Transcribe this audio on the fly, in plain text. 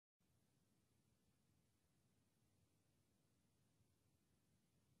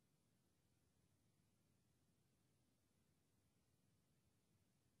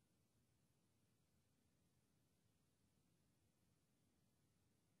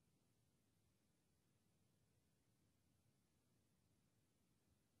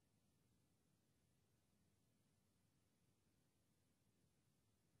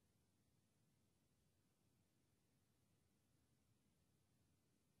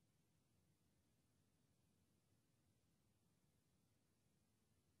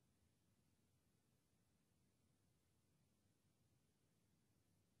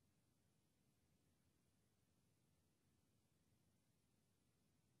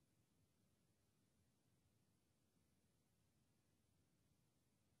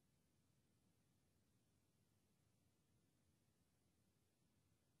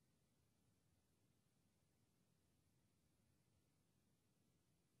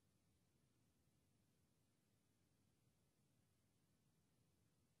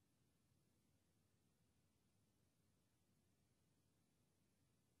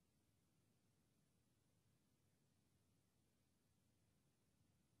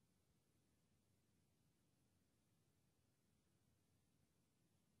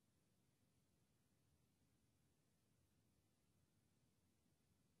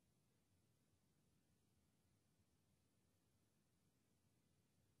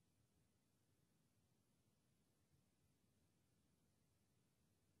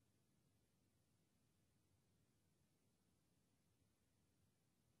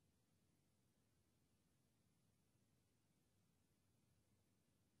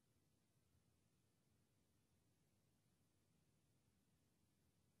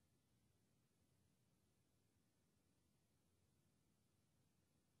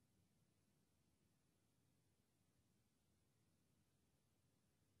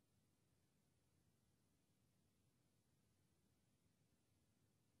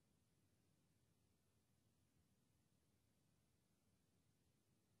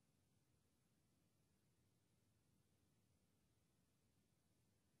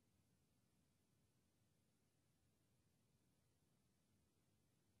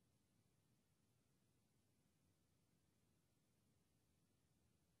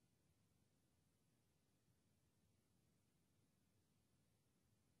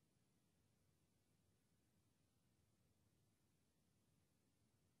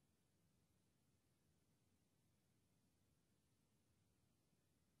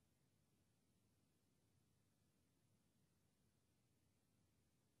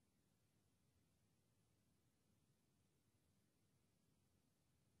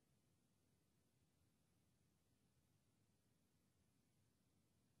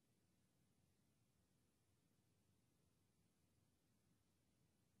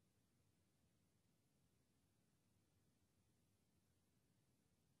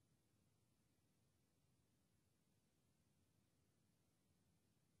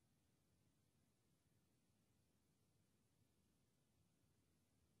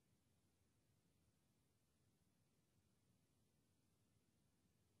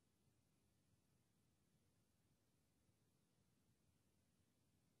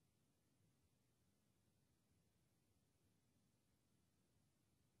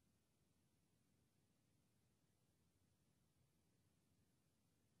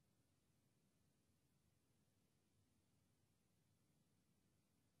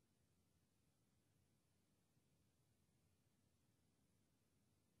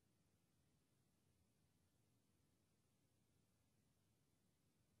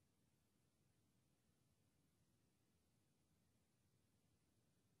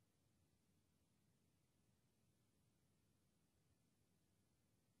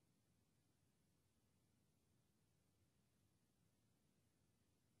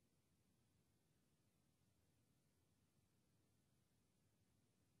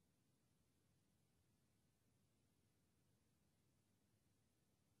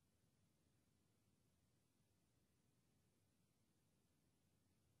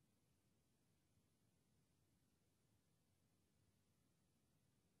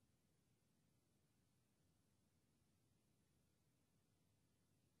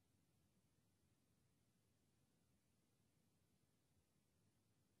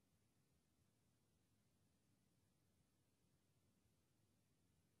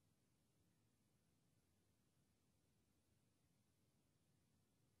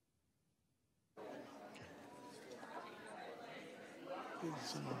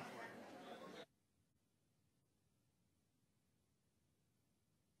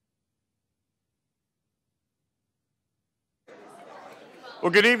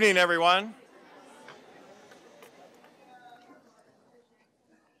Well, good evening, everyone.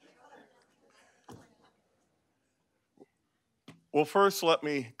 Well, first, let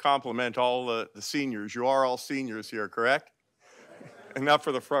me compliment all the seniors. You are all seniors here, correct? And not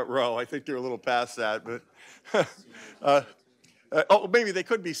for the front row. I think they're a little past that, but oh, maybe they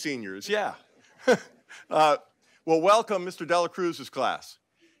could be seniors. Yeah. Well, welcome, Mr. Dela Cruz's class,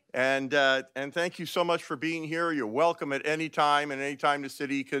 and thank you so much for being here. You're welcome at any time, and any time the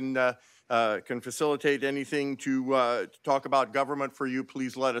city can facilitate anything to talk about government for you.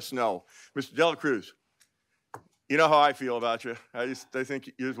 Please let us know, Mr. Dela Cruz. You know how I feel about you. I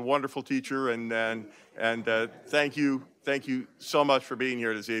think you're a wonderful teacher, and thank you so much for being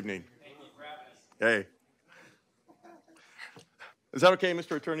here this evening. Thank you for having us. Hey, is that okay,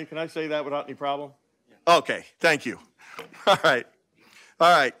 Mr. Attorney? Can I say that without any problem? Yeah. Okay, thank you. All right.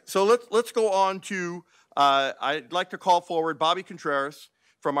 So let's go on to. I'd like to call forward Bobby Contreras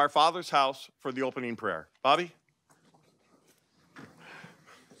from our Father's House for the opening prayer. Bobby.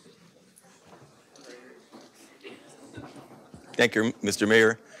 Thank you, Mr.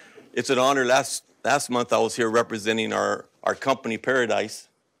 Mayor. It's an honor. Last month I was here representing our company, Paradise,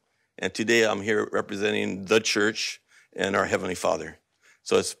 and today I'm here representing the church and our Heavenly Father.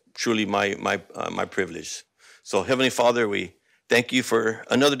 So it's truly my privilege. So Heavenly Father, we thank you for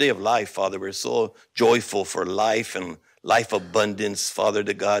another day of life, Father. We're so joyful for life and life abundance, Father,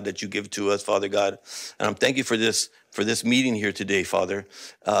 the God that you give to us, Father God. And I'm thank you for this meeting here today, Father.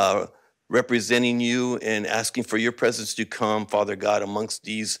 Representing you and asking for your presence to come, Father God, amongst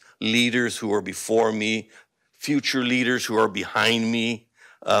these leaders who are before me, future leaders who are behind me.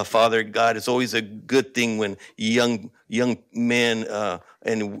 Father God, it's always a good thing when young men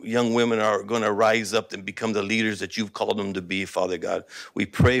and young women are going to rise up and become the leaders that you've called them to be, Father God. We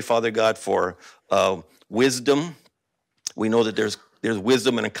pray, Father God, for wisdom. We know that there's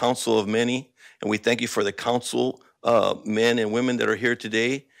wisdom in a council of many, and we thank you for the council men and women that are here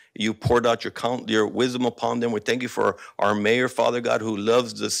today. You poured out your wisdom upon them. We thank you for our mayor, Father God, who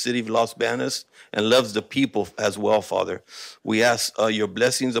loves the city of Los Banos and loves the people as well, Father. We ask your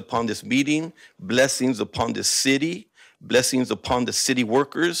blessings upon this meeting, blessings upon this city, blessings upon the city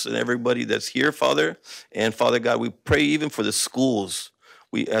workers and everybody that's here, Father. And Father God, we pray even for the schools.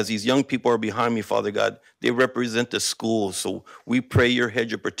 As these young people are behind me, Father God, they represent the schools. So we pray your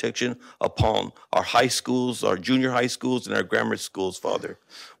hedge of protection upon our high schools, our junior high schools, and our grammar schools, Father.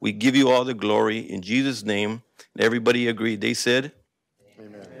 We give you all the glory in Jesus' name. And everybody agreed. They said,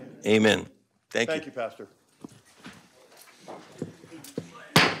 amen. Amen. Thank you, Pastor.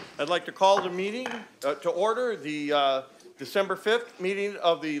 I'd like to call the meeting to order, the December 5th meeting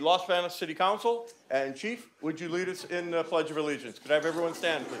of the Los Banos City Council. And Chief, would you lead us in the Pledge of Allegiance? Could I have everyone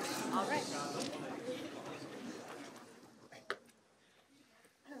stand, please? All right.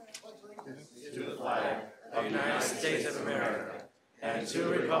 To the flag of the United States of America and to the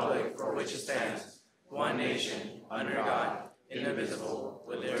republic for which it stands, one nation, under God, indivisible,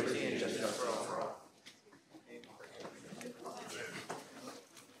 with liberty and justice for all.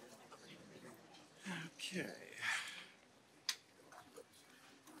 Okay.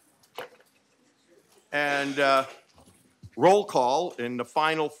 And roll call in the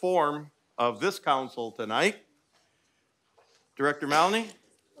final form of this council tonight. Director Maloney?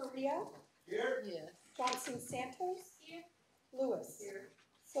 Maria? Here. Yes. Johnson Santos? Here. Lewis? Here.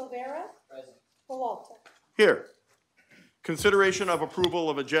 Silvera? Present. Peralta? Here. Consideration of approval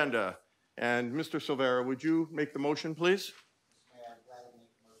of agenda. And Mr. Silvera, would you make the motion, please?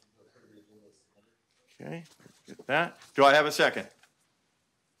 Okay, get that. Do I have a second?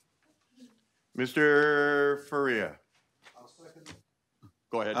 Mr. Faria. I'll second.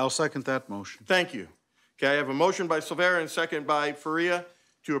 Go ahead. I'll second that motion. Thank you. Okay, I have a motion by Silvera and a second by Faria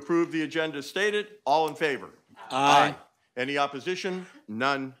to approve the agenda as stated. All in favor? Aye. Any opposition?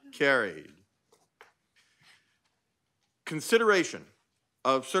 None carried. Consideration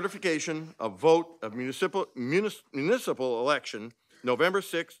of certification of vote of municipal election, November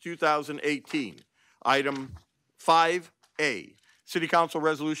 6, 2018. Item 5A, City Council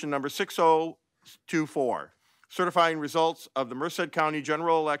Resolution number 6024, certifying results of the Merced County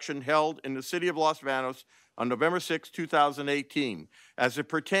general election held in the city of Los Banos on November 6, 2018, as it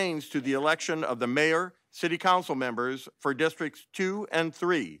pertains to the election of the mayor, city council members for districts 2 and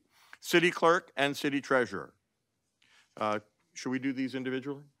 3, city clerk and city treasurer. Should we do these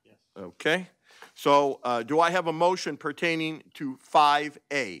individually? Yes. Okay. So do I have a motion pertaining to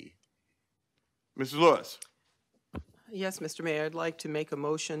 5A? Mrs. Lewis. Yes, Mr. Mayor, I'd like to make a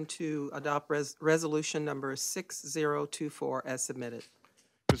motion to adopt resolution number 6024 as submitted.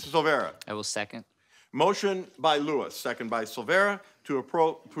 Mr. Silvera. I will second. Motion by Lewis, second by Silvera, to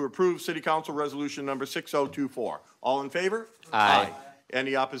approve City Council Resolution number 6024. All in favor? Aye.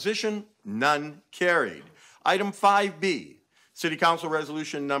 Any opposition? None carried. Item 5B, City Council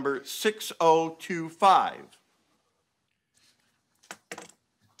Resolution number 6025.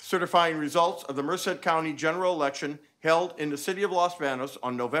 Certifying results of the Merced County General Election held in the City of Los Banos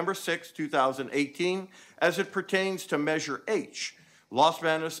on November 6, 2018, as it pertains to Measure H, Los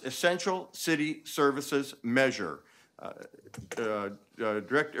Banos Essential City Services Measure. Let's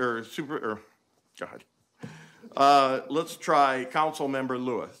try Councilmember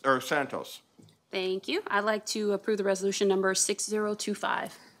Lewis, or Santos. Thank you. I'd like to approve the resolution number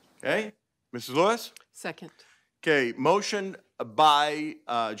 6025. Okay, Mrs. Lewis? Second. Okay, motion by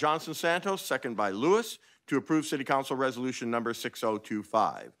Johnson Santos, second by Lewis, to approve City Council Resolution number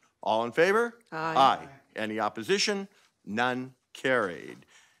 6025. All in favor? Aye. Any opposition? None carried.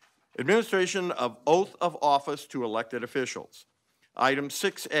 Administration of oath of office to elected officials. Item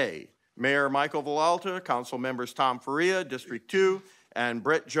 6A, Mayor Michael Villalta, Council members Tom Faria, District 2, and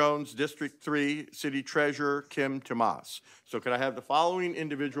Brett Jones, District 3, City Treasurer Kim Tomas. So could I have the following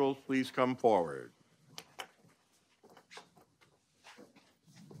individuals please come forward?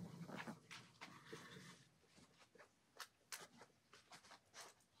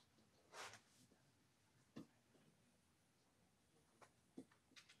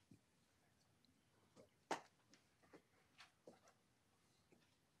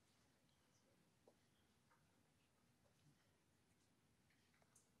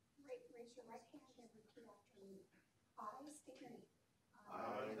 Raise your right hand and repeat after me. I state your name.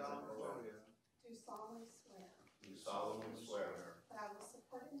 I, Tom Faria, Do solemnly swear do solemnly swear that I will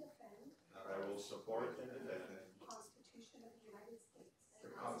support and defend that I will support and defend the Constitution of the United States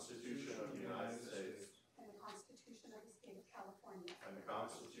the Constitution of the United States and the Constitution of the State of California and the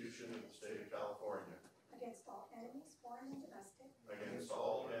Constitution of the State of California against all enemies, foreign and domestic, against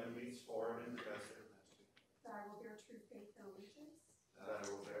all enemies, foreign and domestic, that I will bear true faith and allegiance that I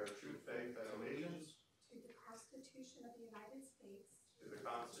will bear true faith and allegiance to the Constitution of the United States to the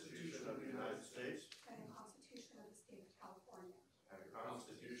Constitution of the United States and the Constitution of the State of California, and the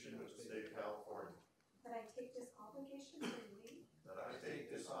Constitution of the State of California, that I take this obligation freely that I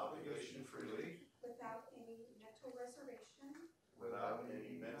take this obligation freely without any mental reservation without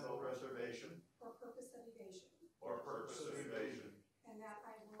any mental reservation or purpose of evasion, or purpose of evasion, and that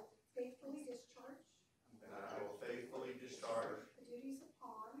I will faithfully discharge and that I will faithfully discharge the duties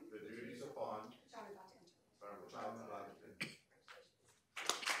upon the duties upon which I'm about to enter. which I am about to enter.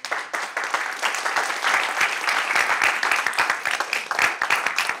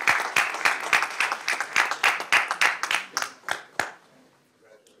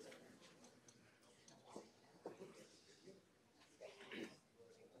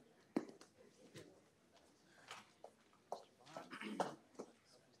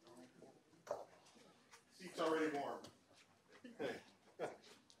 Seat's already warm.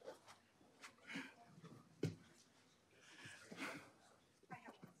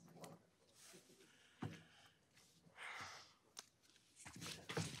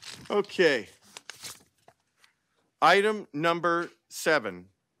 Okay. Item number 7,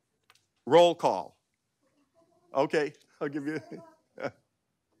 roll call. Okay, I'll give you.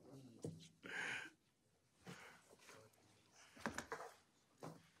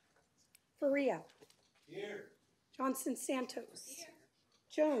 Faria. Here. Johnson Santos.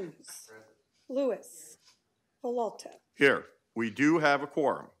 Jones. Lewis. Villalta. Here, we do have a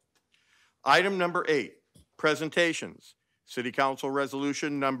quorum. Item number 8, presentations. City Council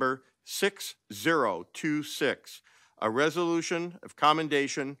Resolution number 6026, a resolution of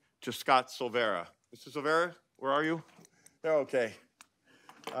commendation to Scott Silvera. Mr. Silvera, where are you? They're okay.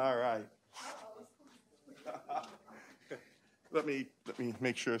 All right. Let me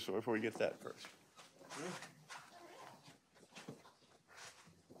make sure so before we get that first.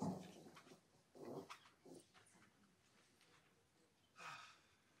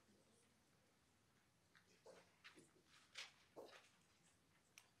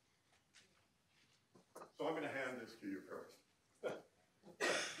 So I'm going to hand this to you first.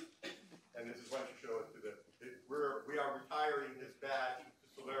 And this is what you show it to we are retiring his badge,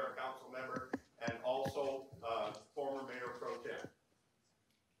 Silvera council member, and also former Mayor Pro Tem.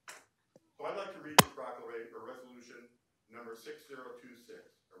 So I'd like to read this proclamation, or resolution number 6026,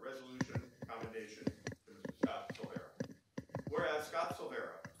 a resolution commendation to Mr. Scott Silvera. Whereas Scott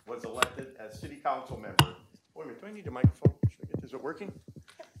Silvera was elected as city council member. Wait a minute, do I need a microphone? Is it working?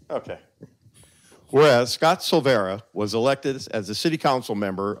 Okay. Whereas Scott Silvera was elected as a city council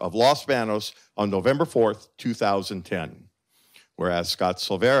member of Los Banos on November 4th, 2010. Whereas Scott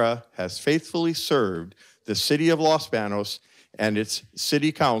Silvera has faithfully served the city of Los Banos and its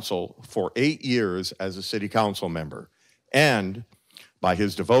city council for 8 years as a city council member. And by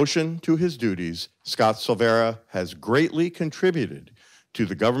his devotion to his duties, Scott Silvera has greatly contributed to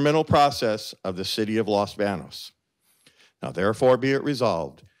the governmental process of the city of Los Banos. Now, therefore, be it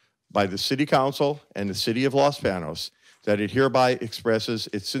resolved by the City Council and the City of Los Banos that it hereby expresses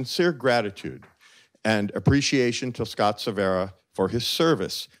its sincere gratitude and appreciation to Scott Silvera for his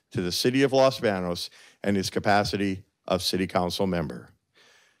service to the City of Los Banos and his capacity of City Council member.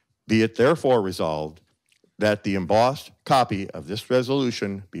 Be it therefore resolved that the embossed copy of this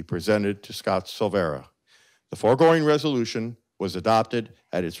resolution be presented to Scott Silvera. The foregoing resolution was adopted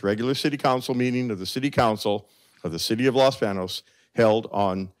at its regular City Council meeting of the City Council of the City of Los Banos held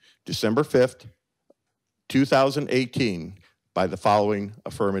on December 5th, 2018 by the following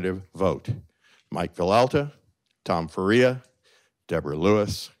affirmative vote. Mike Villalta, Tom Faria, Deborah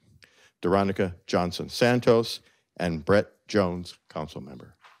Lewis, Deronica Johnson Santos, and Brett Jones, council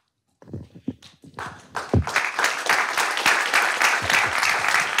member.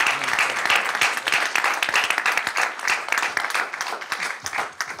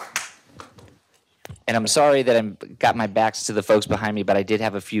 And I'm sorry that I got my backs to the folks behind me, but I did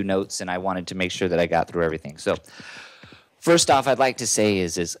have a few notes, and I wanted to make sure that I got through everything. So first off, I'd like to say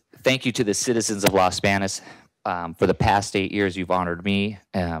is thank you to the citizens of Los Banos. For the past 8 years, you've honored me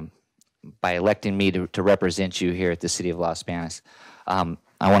by electing me to represent you here at the City of Los Banos.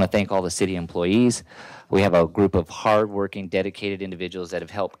 I want to thank all the city employees. We have a group of hardworking, dedicated individuals that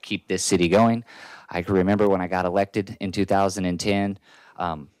have helped keep this city going. I can remember when I got elected in 2010,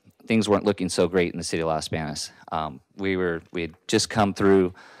 things weren't looking so great in the city of Los Banos. We had just come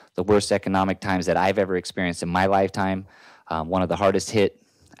through the worst economic times that I've ever experienced in my lifetime, one of the hardest hit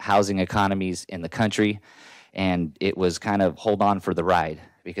housing economies in the country, and it was kind of hold on for the ride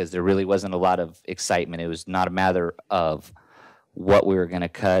because there really wasn't a lot of excitement. It was not a matter of what we were going to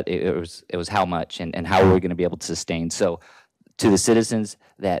cut. It was how much and how we were going to be able to sustain. So to the citizens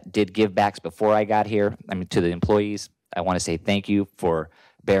that did give backs before I got here, I mean, to the employees, I want to say thank you for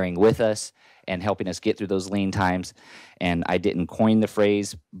bearing with us and helping us get through those lean times. And I didn't coin the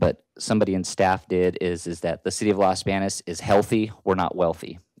phrase, but somebody in staff did, is that the city of Los Banos is healthy, we're not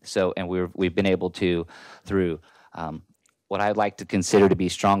wealthy. So, and we've been able to, through what I'd like to consider to be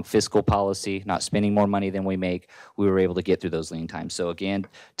strong fiscal policy, not spending more money than we make, we were able to get through those lean times. So again,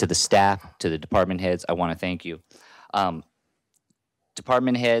 to the staff, to the department heads, I want to thank you.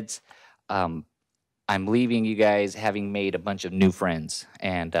 Department heads, I'm leaving you guys having made a bunch of new friends,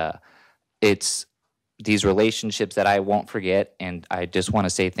 and it's these relationships that I won't forget, and I just want to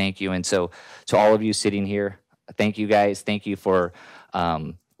say thank you. And so to all of you sitting here, thank you guys. Thank you for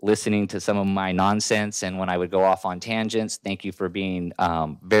listening to some of my nonsense and when I would go off on tangents. Thank you for being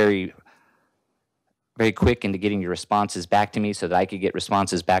very, very quick into getting your responses back to me so that I could get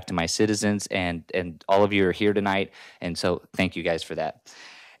responses back to my citizens, and all of you are here tonight, and so thank you guys for that.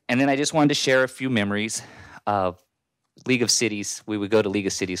 And then I just wanted to share a few memories of League of Cities. We would go to League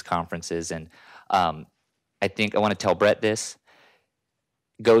of Cities conferences, and I think I want to tell Brett this.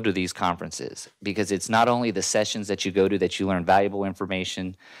 Go to these conferences, because it's not only the sessions that you go to that you learn valuable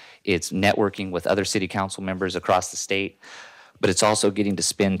information, it's networking with other city council members across the state, but it's also getting to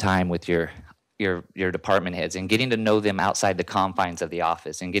spend time with your department heads and getting to know them outside the confines of the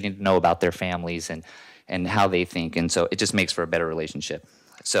office and getting to know about their families and how they think. And so it just makes for a better relationship.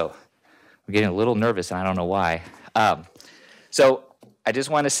 So we're getting a little nervous, and I don't know why. So I just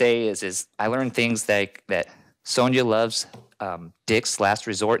want to say is I learned things that Sonia loves Dick's Last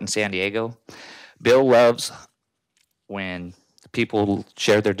Resort in San Diego. Bill loves when people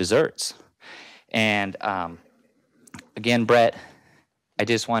share their desserts. And again, Brett, I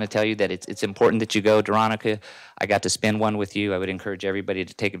just want to tell you that it's important that you go. Deronica, I got to spend one with you. I would encourage everybody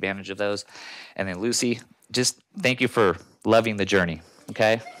to take advantage of those. And then Lucy, just thank you for loving the journey,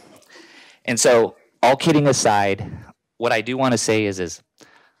 okay? And so, all kidding aside, what I do want to say is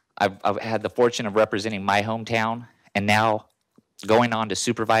I've had the fortune of representing my hometown, and now going on to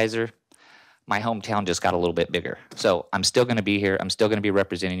supervisor, my hometown just got a little bit bigger. So I'm still going to be here. I'm still going to be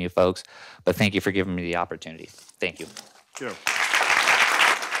representing you folks, but thank you for giving me the opportunity. Thank you. Thank you.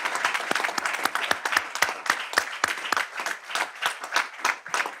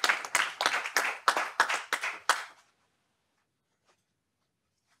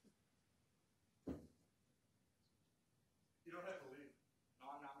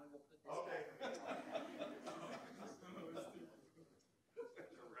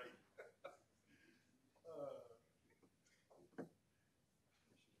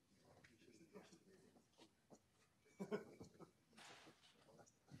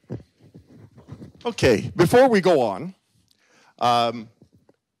 Okay, before we go on,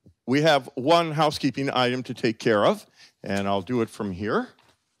 we have one housekeeping item to take care of, and I'll do it from here.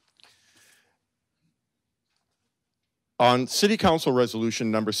 On City Council Resolution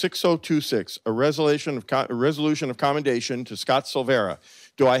number 6026, a resolution of commendation to Scott Silvera.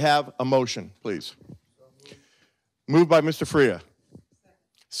 Do I have a motion, please? Moved by Mr. Freya.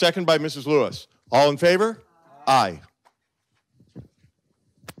 Second by Mrs. Lewis. All in favor? Aye.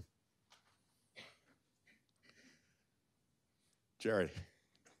 Jerry,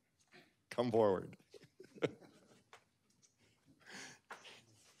 come forward.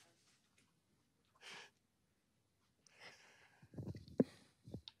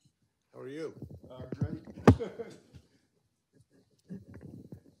 How are you? Great.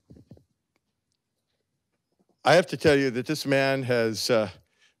 I have to tell you that this man has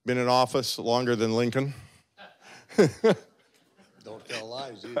been in office longer than Lincoln. Don't tell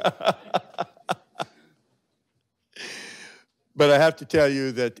lies either. But I have to tell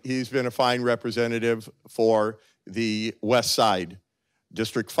you that he's been a fine representative for the West Side,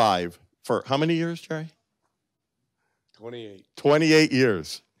 District 5, for how many years, Jerry? 28. 28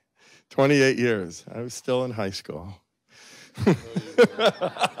 years. 28 years. I was still in high school.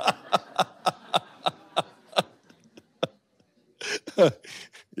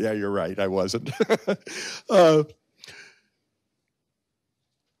 Yeah, you're right. I wasn't.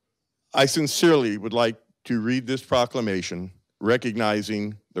 I sincerely would like to read this proclamation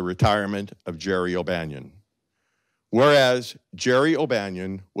recognizing the retirement of Jerry O'Banion. Whereas Jerry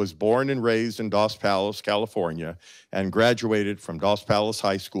O'Banion was born and raised in Dos Palos, California, and graduated from Dos Palos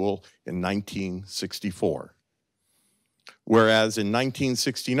High School in 1964. Whereas in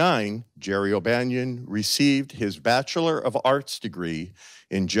 1969, Jerry O'Banion received his Bachelor of Arts degree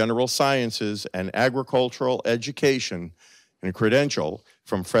in General Sciences and Agricultural Education and credential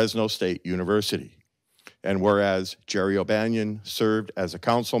from Fresno State University. And whereas Jerry O'Banion served as a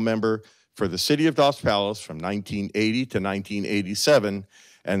council member for the city of Dos Palos from 1980 to 1987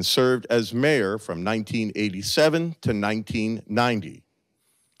 and served as mayor from 1987 to 1990.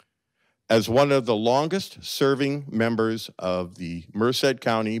 As one of the longest serving members of the Merced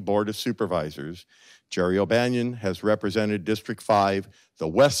County Board of Supervisors, Jerry O'Banion has represented District 5, the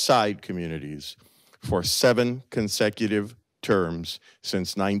West Side communities, for 7 consecutive terms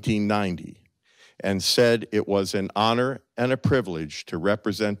since 1990, and said it was an honor and a privilege to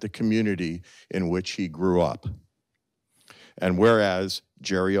represent the community in which he grew up. And whereas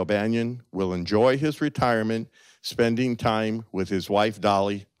Jerry O'Banion will enjoy his retirement spending time with his wife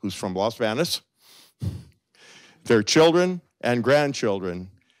Dolly, who's from Los Banos, their children and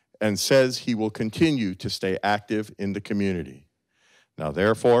grandchildren, and says he will continue to stay active in the community. Now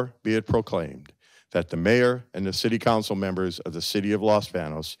therefore be it proclaimed that the mayor and the city council members of the city of Los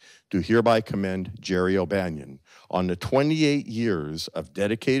Banos do hereby commend Jerry O'Banion on the 28 years of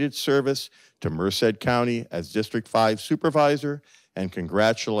dedicated service to Merced County as District 5 supervisor and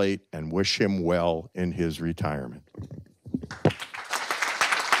congratulate and wish him well in his retirement.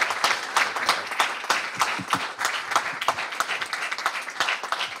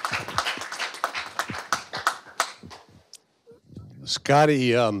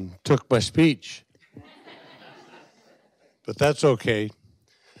 Scotty took my speech, but that's okay.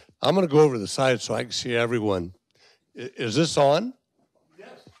 I'm going to go over to the side so I can see everyone. Is this on? Yes.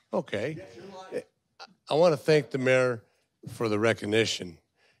 Okay. Yes, you're live. I want to thank the mayor for the recognition,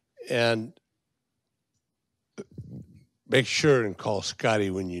 and make sure and call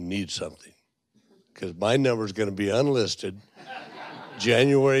Scotty when you need something, because my number is going to be unlisted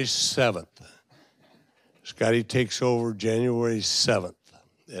January 7th. Scotty takes over January 7th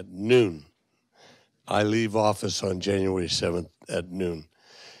at noon. I leave office on January 7th at noon.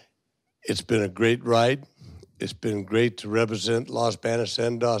 It's been a great ride. It's been great to represent Los Banos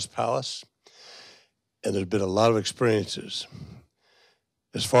and Dos Palos, and there's been a lot of experiences.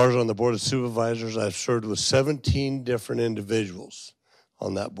 As far as on the Board of Supervisors, I've served with 17 different individuals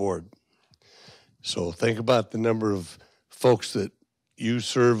on that board. So think about the number of folks that you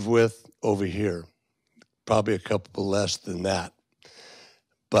serve with over here. Probably a couple less than that.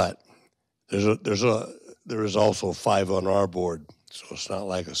 But there is also 5 on our board, so it's not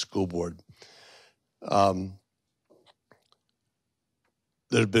like a school board.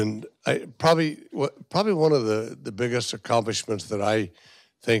 There's been probably one of the biggest accomplishments that I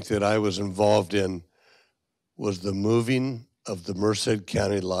think that I was involved in was the moving of the Merced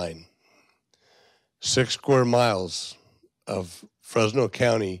County line. 6 square miles of Fresno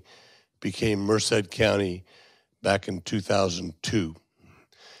County became Merced County back in 2002.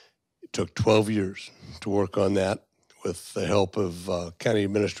 It took 12 years to work on that with the help of county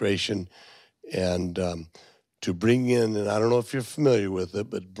administration and to bring in, and I don't know if you're familiar with it,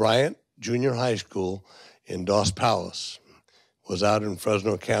 but Bryant Junior High School in Dos Palace was out in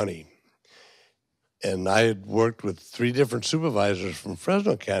Fresno County. And I had worked with 3 different supervisors from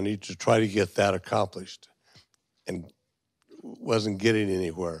Fresno County to try to get that accomplished, and wasn't getting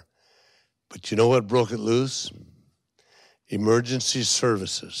anywhere. But you know what broke it loose? Emergency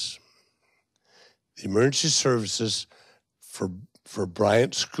services. The emergency services for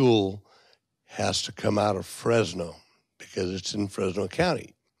Bryant School has to come out of Fresno because it's in Fresno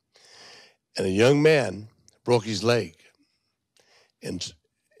County. And a young man broke his leg. And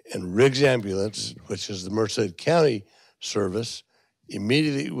Riggs Ambulance, which is the Merced County service,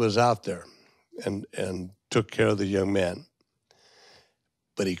 immediately was out there and took care of the young man.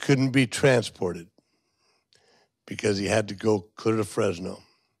 But he couldn't be transported because he had to go clear to Fresno.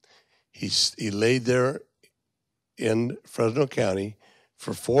 He laid there in Fresno County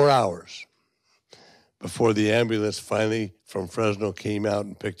for 4 hours before the ambulance finally from Fresno came out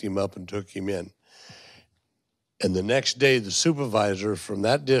and picked him up and took him in. And the next day, the supervisor from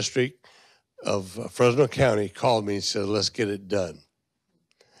that district of Fresno County called me and said, let's get it done.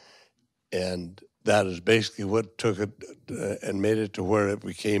 And that is basically what took it and made it to where it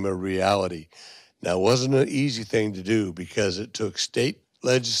became a reality. Now, it wasn't an easy thing to do because it took state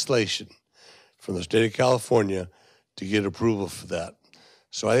legislation from the state of California to get approval for that.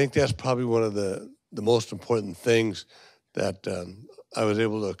 So I think that's probably one of the most important things that I was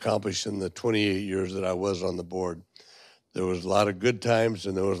able to accomplish in the 28 years that I was on the board. There was a lot of good times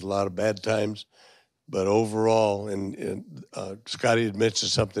and there was a lot of bad times, but overall, and Scotty had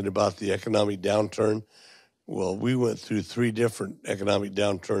mentioned something about the economic downturn. Well, we went through 3 different economic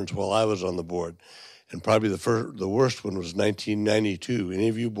downturns while I was on the board, and probably the worst one was 1992. Any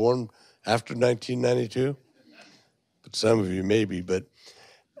of you born after 1992? But some of you maybe, but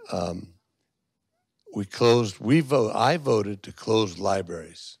I voted to close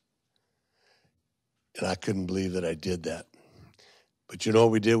libraries. And I couldn't believe that I did that. But you know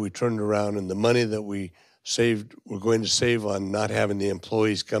what we did? We turned around, and the money that we saved, we're going to save on not having the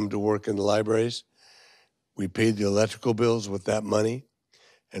employees come to work in the libraries. We paid the electrical bills with that money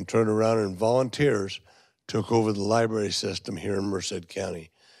and turned around, and volunteers took over the library system here in Merced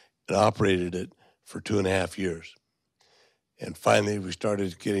County and operated it for 2.5 years. And finally, we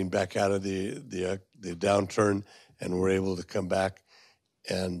started getting back out of the downturn, and we're able to come back.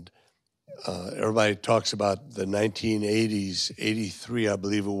 And everybody talks about the 1980s, 83, I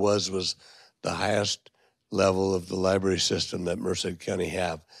believe it was the highest level of the library system that Merced County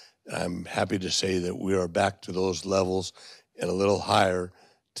have. I'm happy to say that we are back to those levels and a little higher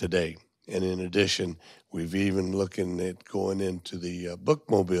today. And in addition, we've even looking at going into the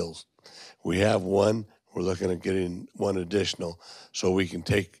bookmobiles. We have one. We're looking at getting one additional so we can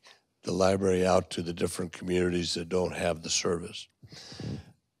take the library out to the different communities that don't have the service.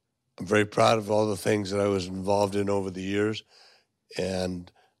 I'm very proud of all the things that I was involved in over the years,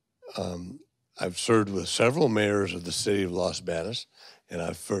 and I've served with several mayors of the city of Los Banos, and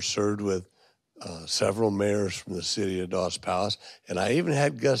I've first served with several mayors from the city of Dos Palace, and I even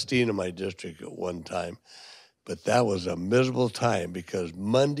had Gustine in my district at one time, but that was a miserable time because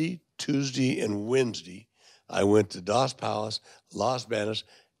Monday, Tuesday, and Wednesday, I went to Dos Palace, Los Banos,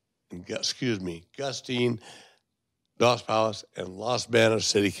 and Gustine, Dos Palace, and Los Banos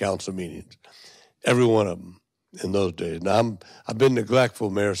City Council meetings. Every one of them in those days. Now, I've been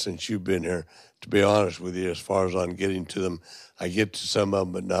neglectful, Mayor, since you've been here, to be honest with you, as far as on getting to them. I get to some of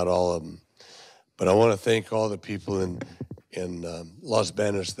them, but not all of them. But I want to thank all the people in Los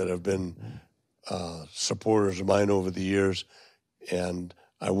Banos that have been supporters of mine over the years, and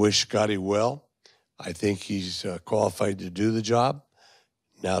I wish Scotty well. I think he's qualified to do the job.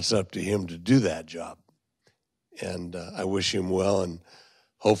 Now it's up to him to do that job. And I wish him well, and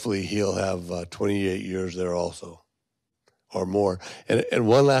hopefully he'll have 28 years there also, or more. And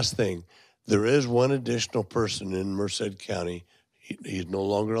one last thing, there is one additional person in Merced County. He's no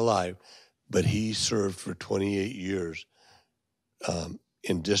longer alive, but he served for 28 years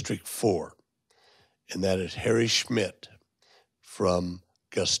in District 4, and that is Harry Schmidt from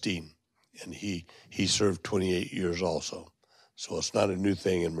Gustine, and he served 28 years also. So it's not a new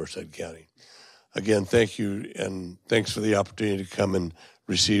thing in Merced County. Again, thank you, and thanks for the opportunity to come and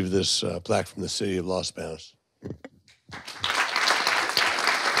receive this plaque from the city of Los Banos.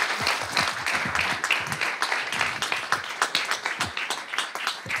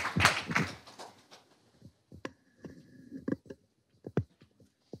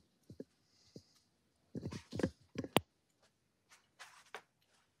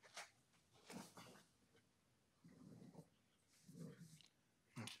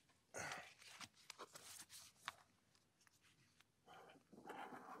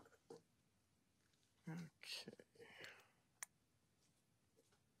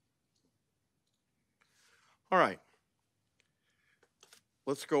 All right.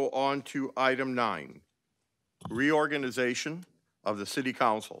 Let's go on to item 9, reorganization of the City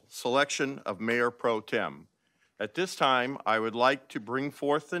Council, selection of Mayor Pro Tem. At this time, I would like to bring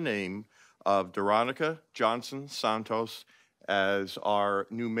forth the name of Veronica Johnson Santos as our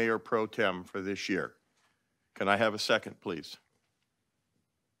new Mayor Pro Tem for this year. Can I have a second, please?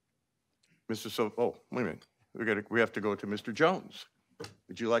 Oh, wait a minute. We have to go to Mr. Jones.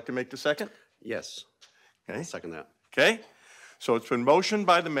 Would you like to make the second? Yes. Okay. I'll second that. Okay. So it's been motioned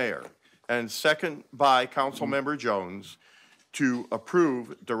by the mayor and second by Councilmember Jones to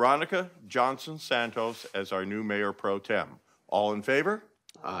approve Veronica Johnson Santos as our new Mayor Pro Tem. All in favor?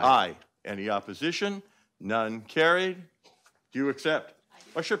 Aye. Aye. Any opposition? None carried. Do you accept?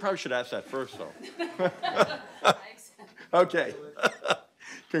 I probably should ask that first, though. Okay.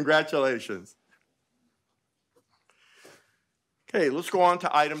 Congratulations. Okay, let's go on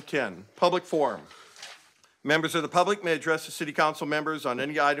to item 10, public forum. Members of the public may address the City Council members on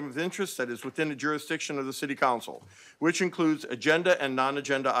any item of interest that is within the jurisdiction of the City Council, which includes agenda and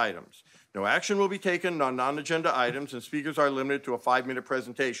non-agenda items. No action will be taken on non-agenda items, and speakers are limited to a 5-minute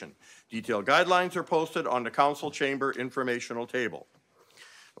presentation. Detailed guidelines are posted on the Council Chamber informational table.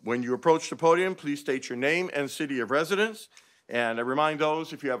 When you approach the podium, please state your name and city of residence. And I remind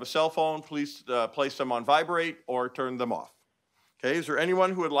those, if you have a cell phone, please place them on vibrate or turn them off. Okay, is there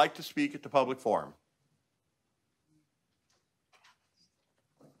anyone who would like to speak at the public forum?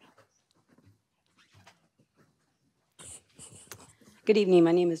 Good evening.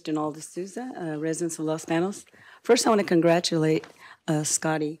 My name is Donalda Souza, resident of Los Banos. First, I want to congratulate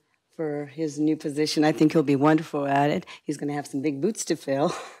Scotty for his new position. I think he'll be wonderful at it. He's going to have some big boots to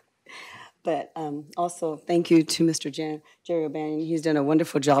fill. But also, thank you to Mr. Jerry O'Banion. He's done a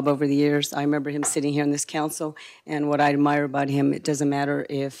wonderful job over the years. I remember him sitting here in this council, and what I admire about him, it doesn't matter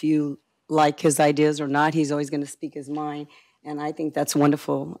if you like his ideas or not, he's always going to speak his mind, and I think that's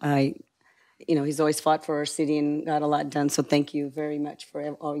wonderful. He's always fought for our city and got a lot done, so thank you very much for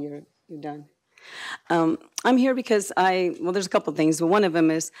all you've done. I'm here because there's a couple things. One of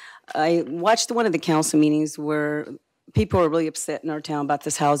them is I watched one of the council meetings where people are really upset in our town about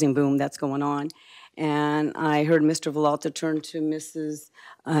this housing boom that's going on. And I heard Mr. Villalta turn to Mrs.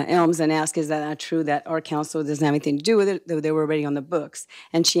 Elms and ask, is that not true that our council doesn't have anything to do with it, though they were already on the books?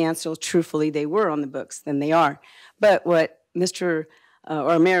 And she answered, truthfully, they were on the books, then they are. But what Mr.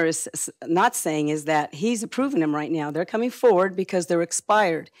 Or Mayor is not saying is that he's approving them right now. They're coming forward because they're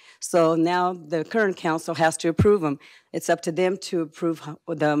expired. So now the current council has to approve them. It's up to them to approve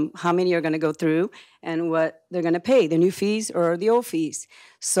how many are going to go through and what they're going to pay, the new fees or the old fees.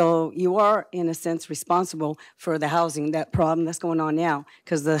 So you are, in a sense, responsible for the housing, that problem that's going on now,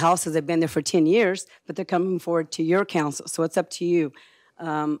 because the houses have been there for 10 years, but they're coming forward to your council. So it's up to you.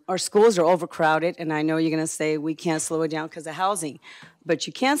 Our schools are overcrowded, and I know you're going to say we can't slow it down because of housing, but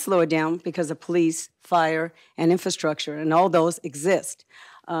you can slow it down because of police, fire, and infrastructure, and all those exist.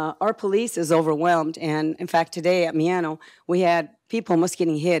 Our police is overwhelmed, and in fact, today at Miano, we had people almost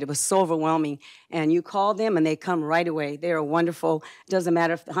getting hit. It was so overwhelming, and you call them, and they come right away. They are wonderful. Doesn't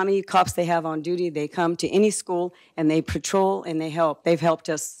matter how many cops they have on duty. They come to any school, and they patrol, and they help. They've helped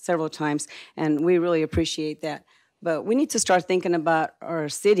us several times, and we really appreciate that. But we need to start thinking about our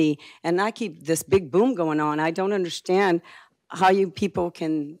city and not keep this big boom going on. I don't understand how you people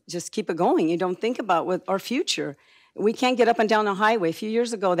can just keep it going. You don't think about what our future. We can't get up and down the highway. A few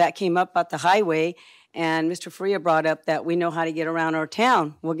years ago, that came up about the highway, and Mr. Faria brought up that we know how to get around our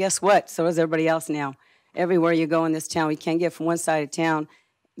town. Well, guess what? So does everybody else now. Everywhere you go in this town, we can't get from one side of town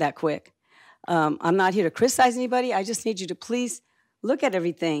that quick. I'm not here to criticize anybody. I just need you to please look at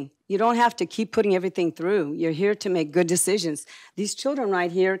everything. You don't have to keep putting everything through. You're here to make good decisions. These children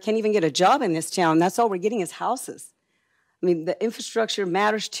right here can't even get a job in this town. That's all we're getting is houses. I mean, the infrastructure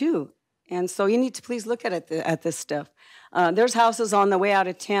matters too. And so you need to please look at this stuff. There's houses on the way out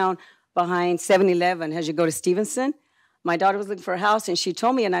of town behind 7-Eleven as you go to Stevenson. My daughter was looking for a house, and she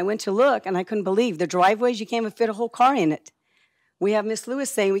told me, and I went to look, and I couldn't believe the driveways, you can't even fit a whole car in it. We have Miss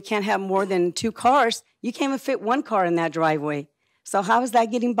Lewis saying we can't have more than 2 cars. You can't even fit 1 car in that driveway. So how is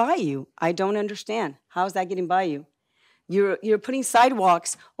that getting by you? I don't understand. How is that getting by you? You're putting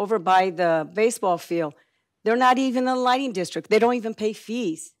sidewalks over by the baseball field. They're not even in the lighting district. They don't even pay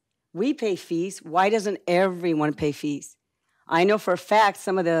fees. We pay fees. Why doesn't everyone pay fees? I know for a fact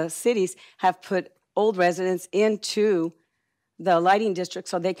some of the cities have put old residents into the lighting district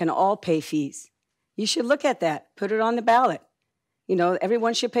so they can all pay fees. You should look at that. Put it on the ballot. You know,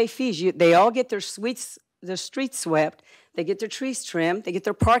 everyone should pay fees. They all get their streets swept. They get their trees trimmed. They get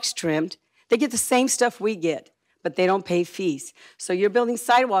their parks trimmed. They get the same stuff we get, but they don't pay fees. So you're building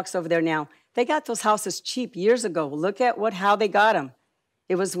sidewalks over there now. They got those houses cheap years ago. Look at how they got them.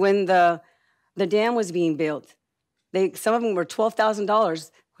 It was when the dam was being built. Some of them were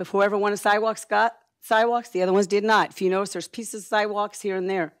 $12,000. If whoever wanted sidewalks got sidewalks, the other ones did not. If you notice, there's pieces of sidewalks here and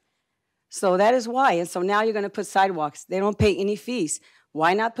there. So that is why. And so now you're going to put sidewalks. They don't pay any fees.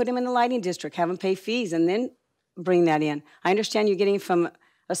 Why not put them in the lighting district, have them pay fees, and then bring that in? I understand you're getting from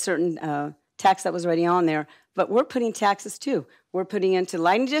a certain tax that was already on there, but we're putting taxes too. We're putting into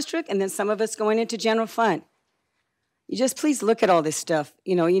lighting district, and then some of it's going into general fund. You just please look at all this stuff.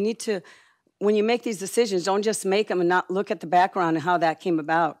 You know, you need to, when you make these decisions, don't just make them and not look at the background and how that came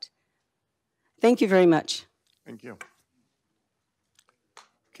about. Thank you very much. Thank you.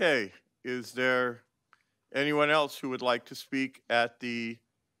 Okay, is there anyone else who would like to speak at the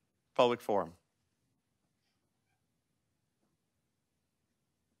public forum?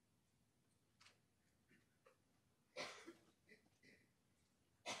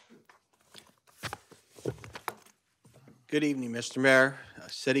 Good evening, Mr. Mayor,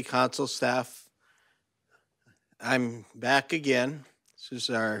 City Council staff. I'm back again. This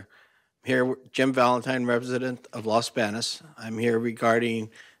is here, Jim Valentine, resident of Los Banos. I'm here regarding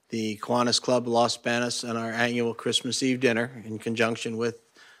the Kiwanis Club of Los Banos and our annual Christmas Eve dinner in conjunction with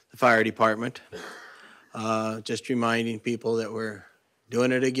the fire department. Just reminding people that we're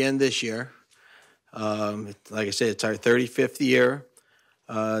doing it again this year. Like I said, it's our 35th year.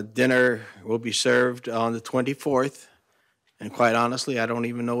 Dinner will be served on the 24th. And quite honestly, I don't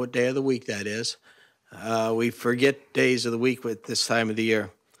even know what day of the week that is. We forget days of the week with this time of the year.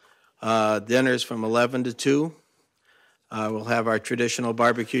 Dinner's from 11 to 2. We'll have our traditional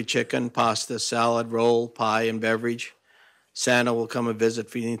barbecue chicken, pasta, salad, roll, pie, and beverage. Santa will come and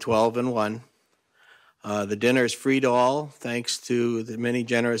visit between 12 and 1. The dinner is free to all, thanks to the many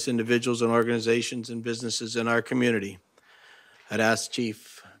generous individuals and organizations and businesses in our community. I'd ask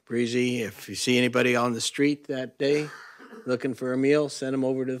Chief Breezy, if you see anybody on the street that day looking for a meal, send them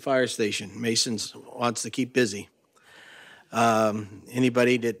over to the fire station. Masons wants to keep busy.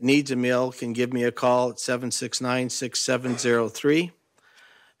 Anybody that needs a meal can give me a call at 769-6703.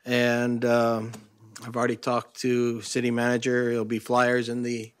 And I've already talked to city manager. There'll be flyers in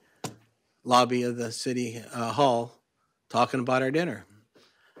the lobby of the city hall talking about our dinner.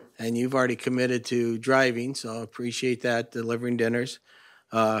 And you've already committed to driving, so I appreciate that, delivering dinners.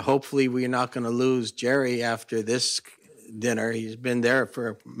 Hopefully we're not going to lose Jerry after this dinner. He's been there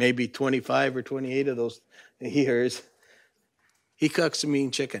for maybe 25 or 28 of those years. He cooks a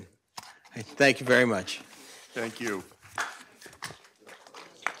mean chicken. Thank you very much. Thank you.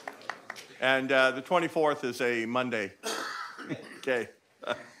 And the 24th is a Monday. Okay.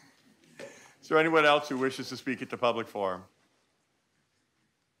 Is there anyone else who wishes to speak at the public forum?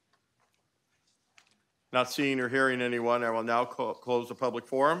 Not seeing or hearing anyone, I will now close the public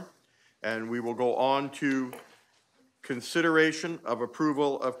forum, and we will go on to consideration of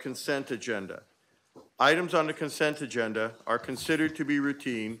approval of consent agenda. Items on the consent agenda are considered to be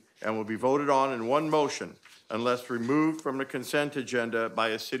routine and will be voted on in one motion unless removed from the consent agenda by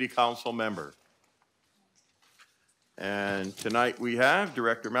a city council member. And tonight we have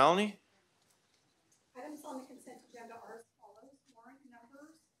Director Maloney. Items on the consent agenda are as follows. Warrant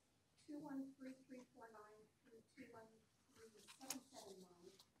numbers 213349 through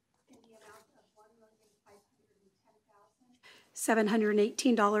 213779 in the amount of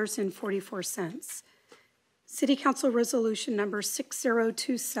 $1,510,718.44. City Council Resolution Number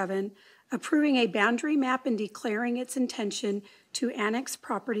 6027, approving a boundary map and declaring its intention to annex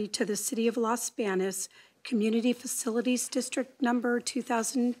property to the City of Los Banos, Community Facilities District Number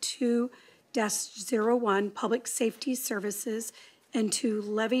 2002-01, Public Safety Services, and to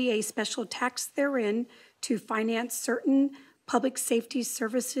levy a special tax therein to finance certain public safety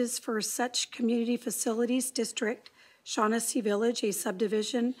services for such Community Facilities District, Shaughnessy Village, a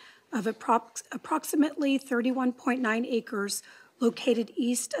subdivision of approximately 31.9 acres located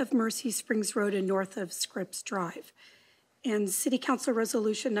east of Mercy Springs Road and north of Scripps Drive. And City Council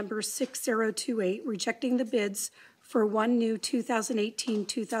Resolution Number 6028, rejecting the bids for one new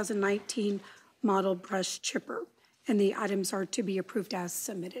 2018-2019 model brush chipper. And the items are to be approved as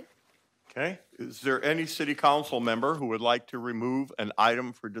submitted. Okay. Is there any city council member who would like to remove an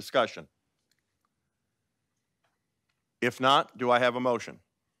item for discussion? If not, do I have a motion?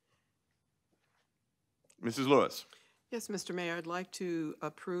 Mrs. Lewis. Yes, Mr. Mayor, I'd like to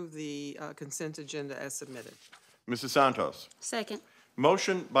approve the consent agenda as submitted. Mrs. Santos. Second.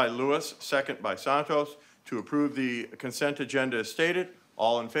 Motion by Lewis, second by Santos, to approve the consent agenda as stated.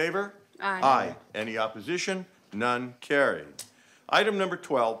 All in favor? Aye. Aye. Any opposition? None carried. Item number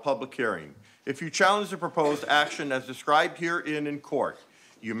 12, public hearing. If you challenge the proposed action as described herein in court,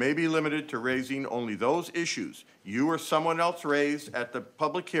 You may be limited to raising only those issues you or someone else raised at the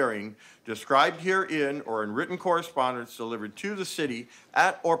public hearing described herein or in written correspondence delivered to the city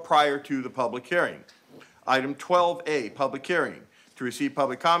at or prior to the public hearing. Item 12A, public hearing, to receive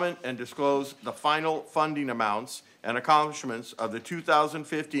public comment and disclose the final funding amounts and accomplishments of the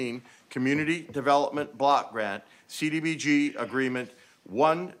 2015 Community Development Block Grant CDBG Agreement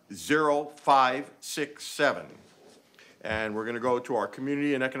 10567. And we're going to go to our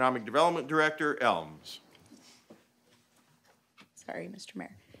Community and Economic Development Director, Elms. Sorry, Mr.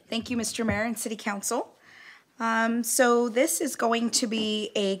 Mayor. Thank you, Mr. Mayor and City Council. So this is going to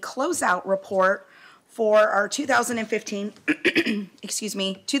be a closeout report for our 2015, excuse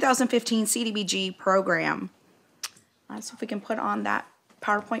me, 2015 CDBG program. So if we can put on that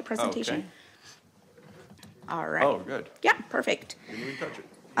PowerPoint presentation. Okay. All right. Oh, good. Yeah, perfect. Didn't even touch it.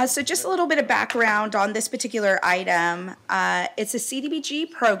 So just a little bit of background on this particular item. It's a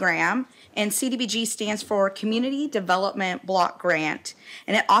CDBG program, and CDBG stands for Community Development Block Grant,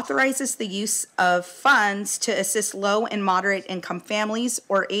 and it authorizes the use of funds to assist low and moderate income families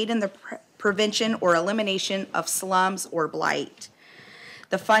or aid in the prevention or elimination of slums or blight.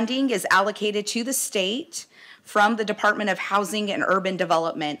 The funding is allocated to the state from the Department of Housing and Urban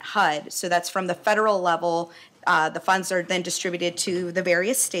Development, HUD. So that's from the federal level. The funds are then distributed to the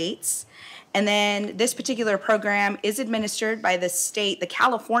various states. And then this particular program is administered by the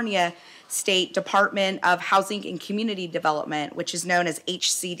California State Department of Housing and Community Development, which is known as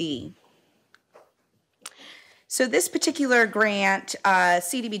HCD. So this particular grant,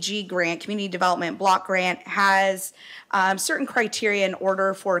 CDBG grant, Community Development Block Grant, has certain criteria in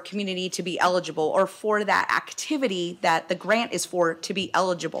order for a community to be eligible, or for that activity that the grant is for to be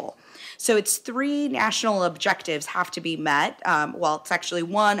eligible. So it's 3 national objectives have to be met. Well, it's actually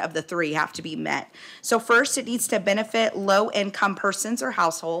one of the 3 have to be met. So first, it needs to benefit low-income persons or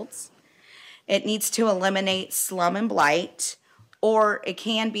households. It needs to eliminate slum and blight, or it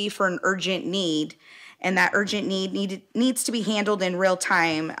can be for an urgent need, and that urgent need needs to be handled in real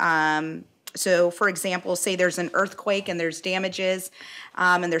time. So for example, say there's an earthquake and there's damages,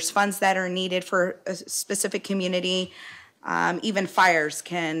 and there's funds that are needed for a specific community. Even fires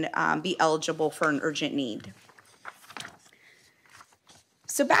can be eligible for an urgent need.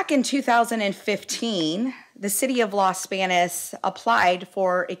 So back in 2015, the city of Los Banos applied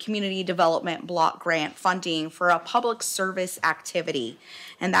for a community development block grant funding for a public service activity,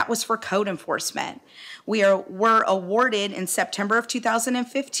 and that was for code enforcement. We were awarded in September of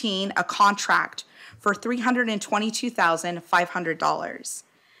 2015 a contract for $322,500.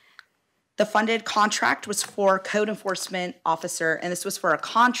 The funded contract was for code enforcement officer, and this was for a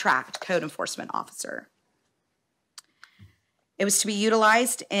contract code enforcement officer. It was to be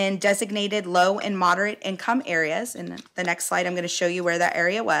utilized in designated low and moderate income areas. In the next slide, I'm going to show you where that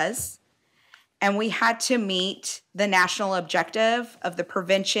area was. And we had to meet the national objective of the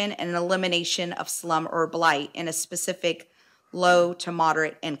prevention and elimination of slum or blight in a specific low to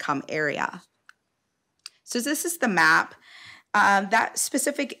moderate income area. So this is the map. That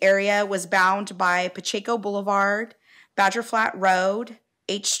specific area was bound by Pacheco Boulevard, Badger Flat Road,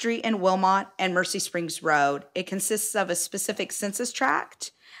 H Street in Wilmot, and Mercy Springs Road. It consists of a specific census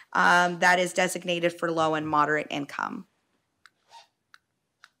tract that is designated for low and moderate income.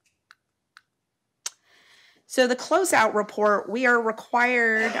 So the closeout report, we are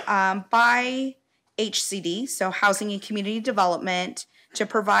required by HCD, so Housing and Community Development, to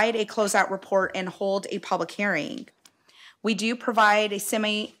provide a closeout report and hold a public hearing. We do provide a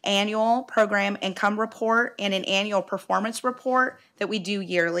semi-annual program income report and an annual performance report that we do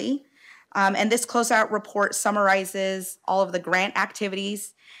yearly. And this closeout report summarizes all of the grant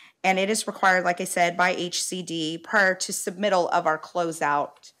activities, and it is required, like I said, by HCD prior to submittal of our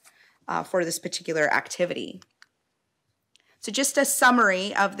closeout for this particular activity. So just a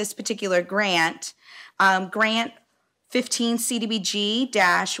summary of this particular grant, Grant 15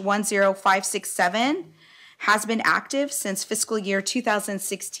 CDBG-10567 has been active since fiscal year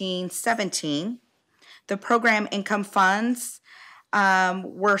 2016-17. The program income funds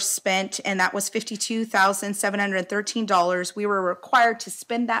were spent, and that was $52,713. We were required to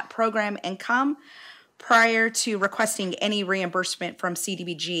spend that program income prior to requesting any reimbursement from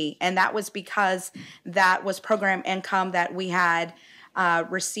CDBG, and that was because that was program income that we had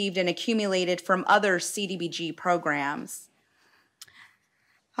received and accumulated from other CDBG programs.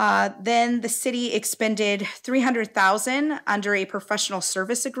 Then the city expended $300,000 under a professional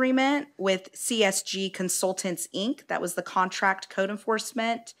service agreement with CSG Consultants, Inc. That was the contract code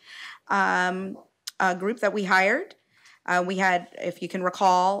enforcement group that we hired. We had, if you can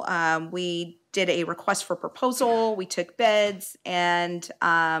recall, we did a request for proposal. We took bids and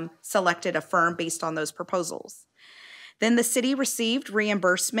selected a firm based on those proposals. Then the city received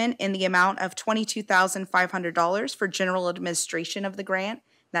reimbursement in the amount of $22,500 for general administration of the grant.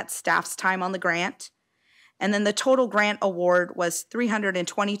 That's staff's time on the grant. And then the total grant award was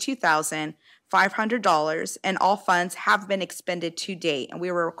 $322,500, and all funds have been expended to date. And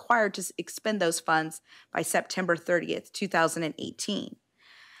we were required to expend those funds by September 30th, 2018.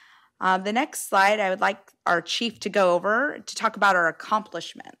 The next slide, I would like our chief to go over to talk about our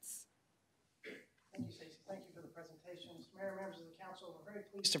accomplishments. Thank you, Stacey. Thank you for the presentation. Mr. Mayor, members of the council, we're very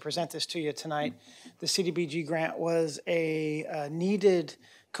pleased to present this to you tonight. The CDBG grant was a needed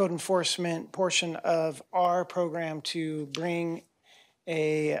code enforcement portion of our program to bring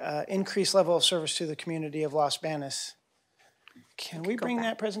a increased level of service to the community of Los Banos. Can we bring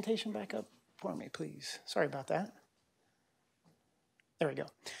that presentation back up for me, please? Sorry about that. There we go.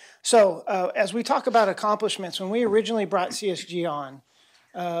 So as we talk about accomplishments, when we originally brought CSG on,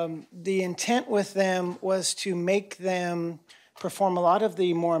 the intent with them was to make them perform a lot of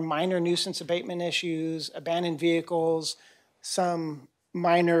the more minor nuisance abatement issues, abandoned vehicles, some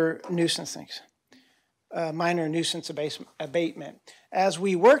minor nuisance things, minor nuisance abatement. As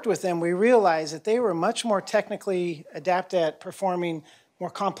we worked with them, we realized that they were much more technically adept at performing more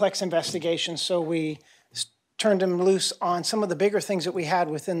complex investigations, so we turned them loose on some of the bigger things that we had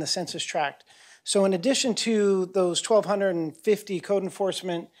within the census tract. So in addition to those 1,250 code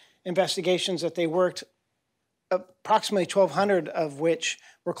enforcement investigations that they worked, approximately 1,200 of which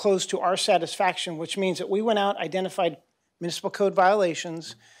were closed to our satisfaction, which means that we went out, identified municipal code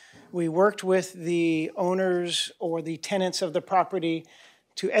violations. We worked with the owners or the tenants of the property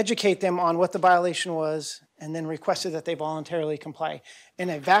to educate them on what the violation was, and then requested that they voluntarily comply. In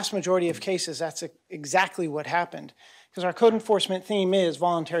a vast majority of cases, that's exactly what happened, because our code enforcement theme is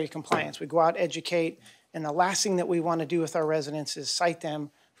voluntary compliance. We go out, educate, and the last thing that we want to do with our residents is cite them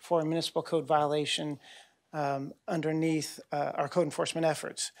for a municipal code violation underneath our code enforcement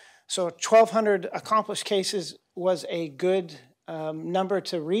efforts. So 1,200 accomplished cases was a good number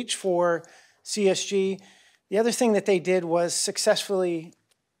to reach for CSG. The other thing that they did was successfully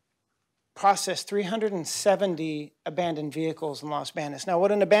process 370 abandoned vehicles in Los Banos. Now,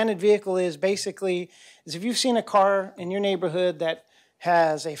 what an abandoned vehicle is basically is if you've seen a car in your neighborhood that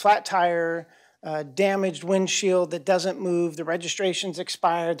has a flat tire, damaged windshield that doesn't move, the registration's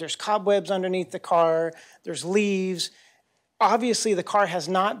expired, there's cobwebs underneath the car, there's leaves. Obviously, the car has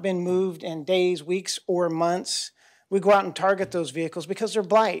not been moved in days, weeks, or months. We go out and target those vehicles because they're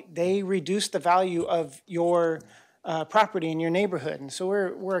blight. They reduce the value of your property in your neighborhood. And so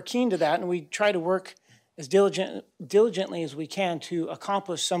we're keen to that, and we try to work as diligently as we can to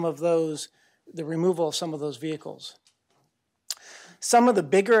accomplish some of those, the removal of some of those vehicles. Some of the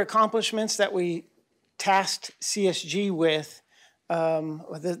bigger accomplishments that we tasked CSG with,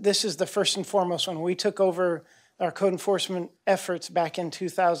 this is the first and foremost one. We took over our code enforcement efforts back in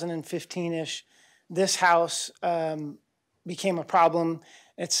 2015-ish. This house became a problem.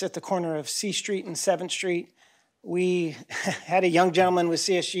 It's at the corner of C Street and 7th Street. We had a young gentleman with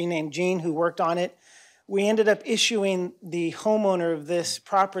CSG named Gene who worked on it. We ended up issuing the homeowner of this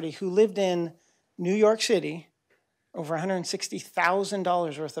property, who lived in New York City, over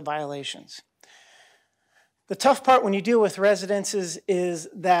 $160,000 worth of violations. The tough part when you deal with residences is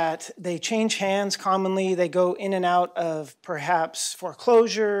that they change hands commonly. They go in and out of perhaps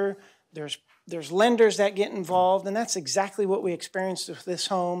foreclosure. There's lenders that get involved, and that's exactly what we experienced with this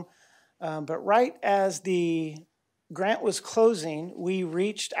home. But right as the grant was closing, we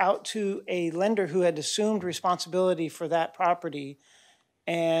reached out to a lender who had assumed responsibility for that property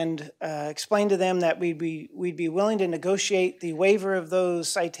and explained to them that we'd be willing to negotiate the waiver of those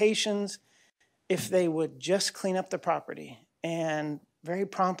citations if they would just clean up the property. And very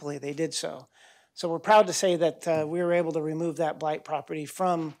promptly they did so. So we're proud to say that we were able to remove that blight property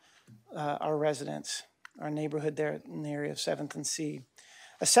from our residents, our neighborhood there in the area of 7th and C.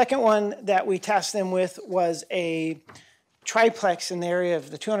 A second one that we tasked them with was a triplex in the area of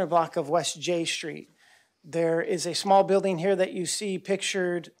the 200 block of West J Street. There is a small building here that you see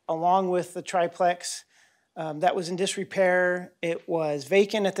pictured along with the triplex that was in disrepair. It was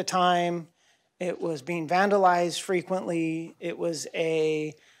vacant at the time. It was being vandalized frequently. It was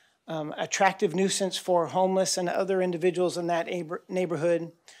a attractive nuisance for homeless and other individuals in that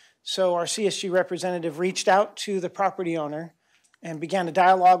neighborhood. So our CSG representative reached out to the property owner and began a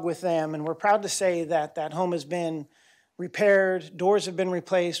dialogue with them. And we're proud to say that that home has been repaired, doors have been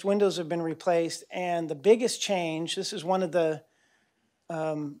replaced, windows have been replaced, and the biggest change, this is one of the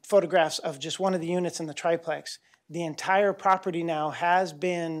photographs of just one of the units in the triplex. The entire property now has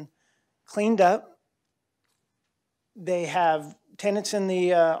been cleaned up. They have tenants in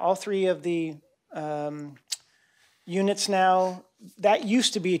the all three of the units now. That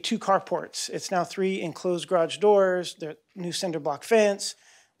used to be 2 carports. It's now 3 enclosed garage doors, the new cinder block fence,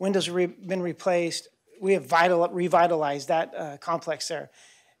 windows have been replaced. We have revitalized that complex there.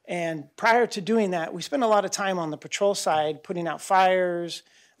 And prior to doing that, we spent a lot of time on the patrol side, putting out fires,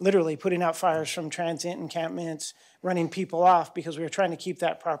 literally putting out fires from transient encampments, running people off because we were trying to keep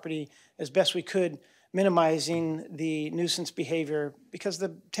that property as best we could, minimizing the nuisance behavior because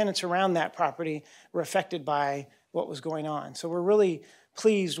the tenants around that property were affected by what was going on. So we're really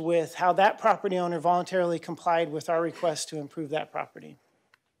pleased with how that property owner voluntarily complied with our request to improve that property.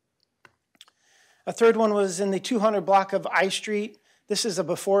 A third one was in the 200 block of I Street. This is a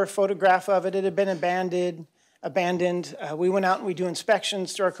before photograph of it. It had been abandoned. We went out and we do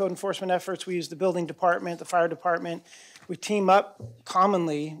inspections through our code enforcement efforts. We use the building department, the fire department. We team up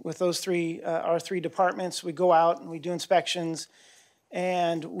commonly with those our three departments. We go out and we do inspections,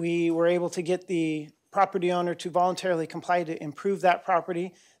 and we were able to get the property owner to voluntarily comply to improve that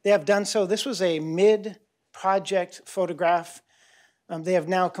property. They have done so. This was a mid-project photograph. They have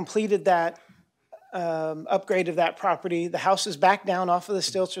now completed that upgrade of that property. The house is back down off of the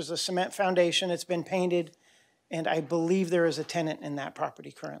stilts. There's a cement foundation. It's been painted, and I believe there is a tenant in that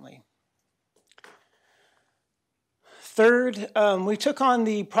property currently. Third, we took on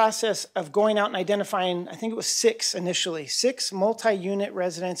the process of going out and identifying, I think it was 6 initially, 6 multi-unit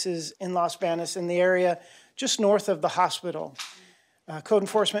residences in Los Banos in the area just north of the hospital. Code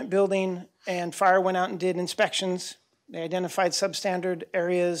enforcement building and fire went out and did inspections. They identified substandard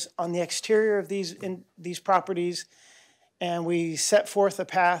areas on the exterior of these properties, and we set forth a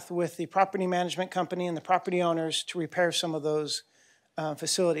path with the property management company and the property owners to repair some of those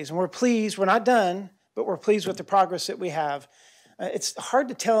facilities. And we're pleased, we're not done, but we're pleased with the progress that we have. It's hard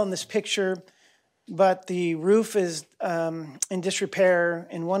to tell in this picture, but the roof is in disrepair.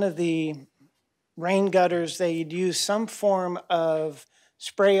 In one of the rain gutters, they'd use some form of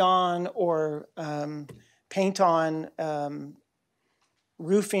spray-on or paint-on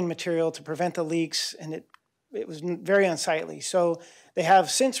roofing material to prevent the leaks, and it was very unsightly. So they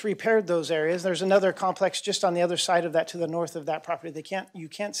have since repaired those areas. There's another complex just on the other side of that to the north of that property. You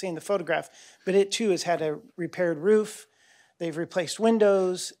can't see in the photograph, but it too has had a repaired roof. They've replaced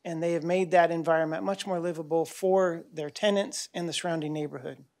windows, and they have made that environment much more livable for their tenants and the surrounding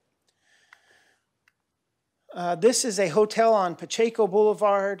neighborhood. This is a hotel on Pacheco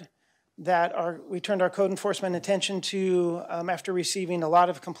Boulevard that we turned our code enforcement attention to after receiving a lot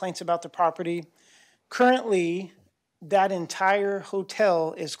of complaints about the property. Currently, that entire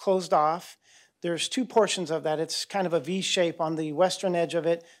hotel is closed off. There's 2 portions of that. It's kind of a V shape on the western edge of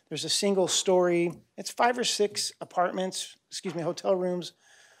it. There's a single story. It's 5 or 6 hotel rooms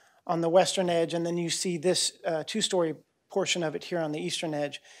on the western edge, and then you see this 2-story portion of it here on the eastern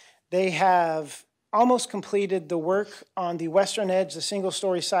edge. They have almost completed the work on the western edge, the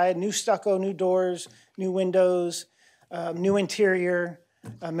single-story side, new stucco, new doors, new windows, new interior,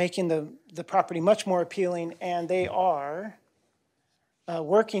 making the property much more appealing, and they are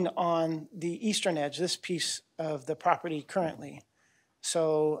working on the eastern edge, this piece of the property currently.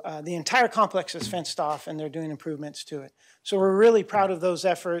 So the entire complex is fenced off, and they're doing improvements to it. So we're really proud of those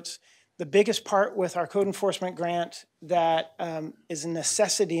efforts. The biggest part with our code enforcement grant that is a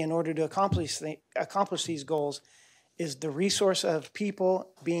necessity in order to accomplish these goals is the resource of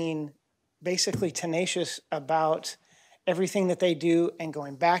people being basically tenacious about everything that they do and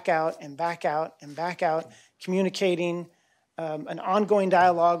going back out and back out and back out, communicating, an ongoing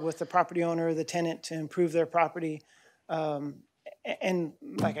dialogue with the property owner or the tenant to improve their property. And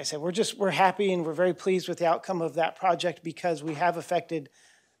like I said, we're happy and we're very pleased with the outcome of that project because we have affected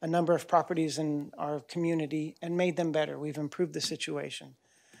a number of properties in our community and made them better. We've improved the situation.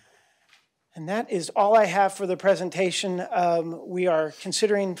 And that is all I have for the presentation. We are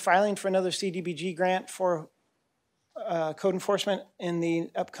considering filing for another CDBG grant for code enforcement in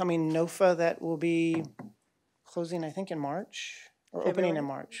the upcoming NOFA that will be closing, I think, in March, or opening in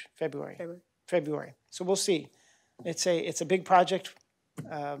March, February. So we'll see. It's a big project,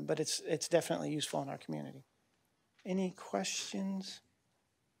 but it's definitely useful in our community. Any questions?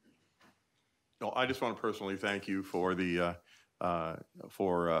 No, I just want to personally thank you for the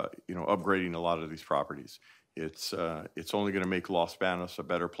upgrading a lot of these properties. It's only going to make Los Banos a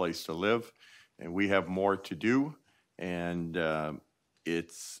better place to live, and we have more to do. And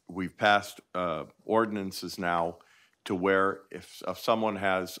we've passed ordinances now to where if someone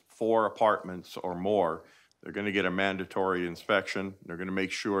has 4 apartments or more, they're going to get a mandatory inspection. They're going to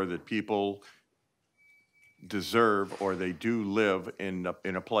make sure that people deserve or they do live in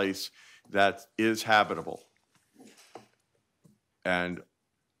a place that is habitable. And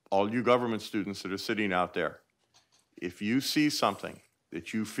all you government students that are sitting out there, if you see something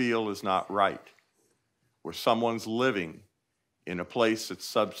that you feel is not right, where someone's living in a place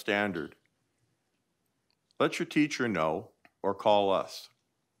that's substandard, let your teacher know or call us,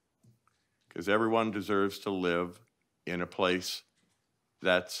 because everyone deserves to live in a place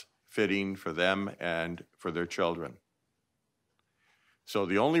that's fitting for them and for their children. So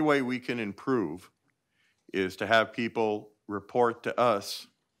the only way we can improve is to have people report to us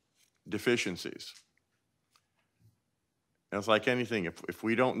deficiencies. And it's like anything, if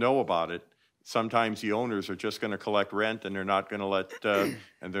we don't know about it, sometimes the owners are just going to collect rent and they're not going to let,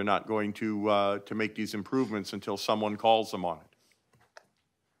 and they're not going to make these improvements until someone calls them on it.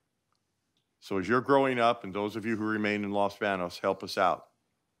 So as you're growing up, and those of you who remain in Los Banos, help us out,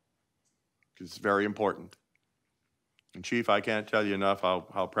 because it's very important. And Chief, I can't tell you enough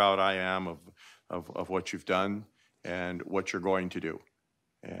how proud I am of what you've done and what you're going to do.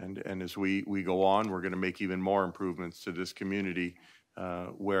 And as we go on, we're going to make even more improvements to this community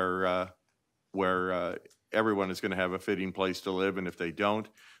where everyone is going to have a fitting place to live, and if they don't,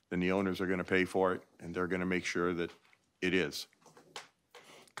 then the owners are going to pay for it, and they're going to make sure that it is.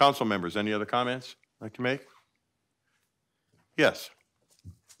 Council members, any other comments you'd like to make? Yes.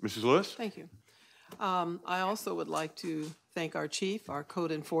 Mrs. Lewis? Thank you. I also would like to thank our chief, our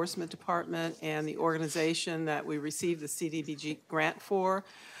code enforcement department, and the organization that we received the CDBG grant for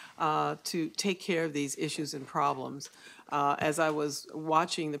to take care of these issues and problems. As I was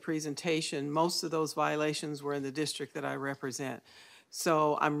watching the presentation, most of those violations were in the district that I represent.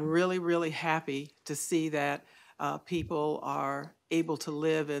 So I'm really, really happy to see that people are able to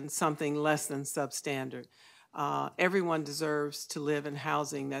live in something less than substandard. Everyone deserves to live in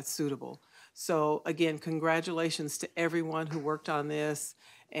housing that's suitable. So again, congratulations to everyone who worked on this,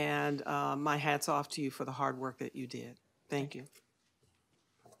 and my hat's off to you for the hard work that you did. Thank you.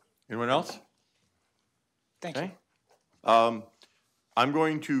 Anyone else? Thank you. I'm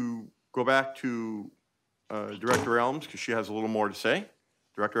going to go back to Director Elms because she has a little more to say.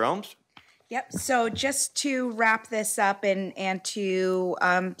 Director Elms? Yep, so just to wrap this up and to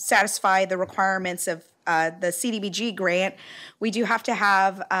satisfy the requirements of the CDBG grant, we do have to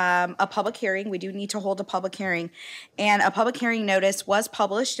have a public hearing. We do need to hold a public hearing. And a public hearing notice was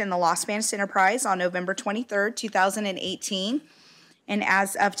published in the Los Banos Enterprise on November 23rd, 2018. And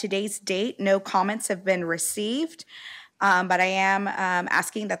as of today's date, no comments have been received. But I am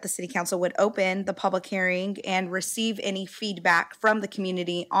asking that the City Council would open the public hearing and receive any feedback from the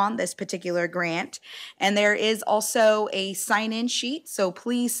community on this particular grant. And there is also a sign-in sheet, so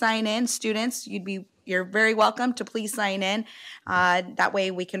please sign in, students. You're very welcome to please sign in. That way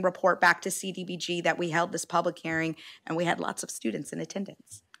we can report back to CDBG that we held this public hearing and we had lots of students in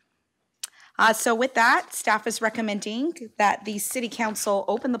attendance. So with that, staff is recommending that the City Council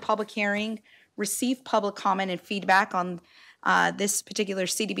open the public hearing, receive public comment and feedback on this particular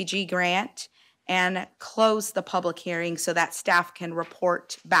CDBG grant, and close the public hearing so that staff can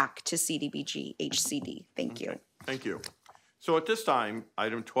report back to CDBG HCD. Thank you. Thank you. So at this time,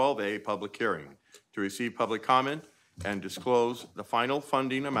 item 12A, public hearing, to receive public comment and disclose the final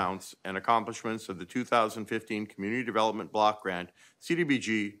funding amounts and accomplishments of the 2015 Community Development Block Grant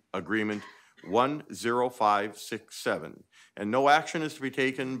CDBG Agreement 10567. And no action is to be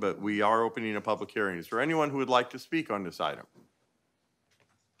taken, but we are opening a public hearing. Is there anyone who would like to speak on this item?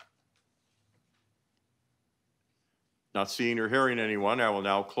 Not seeing or hearing anyone, I will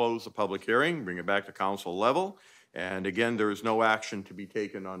now close the public hearing, bring it back to council level. And again, there is no action to be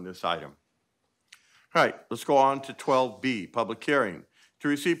taken on this item. All right, let's go on to 12B, public hearing. To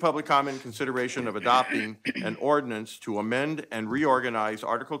receive public comment and consideration of adopting an ordinance to amend and reorganize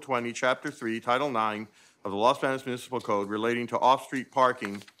Article 20, Chapter 3, Title 9 of the Los Banos Municipal Code relating to off-street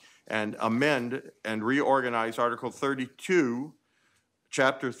parking, and amend and reorganize Article 32,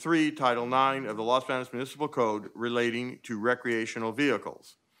 Chapter 3, Title 9 of the Los Banos Municipal Code relating to recreational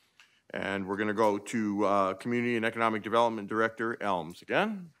vehicles. And we're going to go to Community and Economic Development Director Elms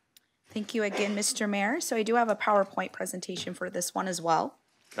again. Thank you again, Mr. Mayor. So I do have a PowerPoint presentation for this one as well.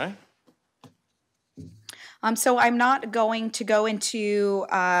 Okay. So I'm not going to go into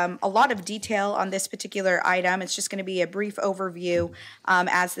a lot of detail on this particular item. It's just going to be a brief overview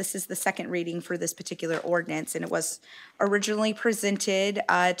as this is the second reading for this particular ordinance. And it was originally presented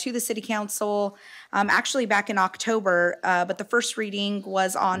to the City Council actually back in October, but the first reading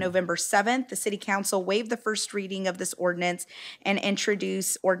was on November 7th. The City Council waived the first reading of this ordinance and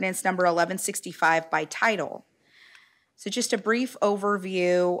introduced ordinance number 1165 by title. So just a brief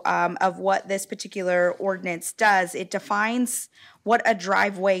overview of what this particular ordinance does. It defines what a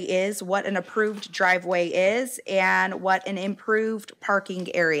driveway is, what an approved driveway is, and what an improved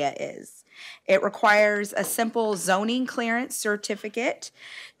parking area is. It requires a simple zoning clearance certificate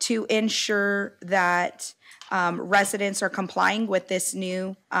to ensure that residents are complying with this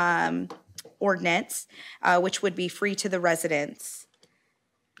new ordinance, which would be free to the residents.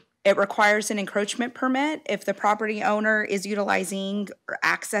 It requires an encroachment permit if the property owner is utilizing or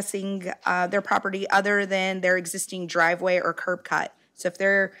accessing their property other than their existing driveway or curb cut. So if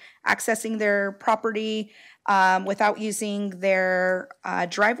they're accessing their property without using their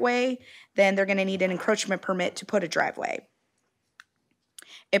driveway, then they're going to need an encroachment permit to put a driveway.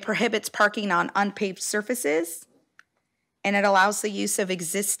 It prohibits parking on unpaved surfaces, and it allows the use of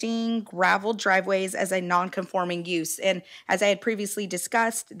existing gravel driveways as a non-conforming use. And as I had previously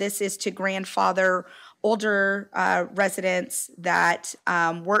discussed, this is to grandfather older residents that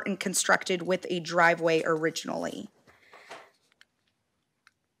weren't constructed with a driveway originally.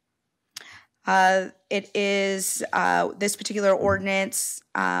 It is, this particular ordinance,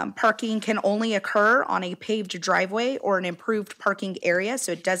 parking can only occur on a paved driveway or an improved parking area,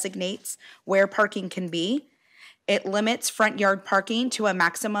 so it designates where parking can be. It limits front yard parking to a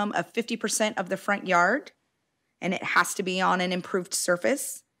maximum of 50% of the front yard, and it has to be on an improved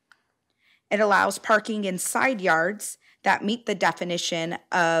surface. It allows parking in side yards that meet the definition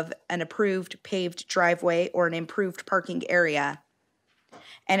of an approved paved driveway or an improved parking area.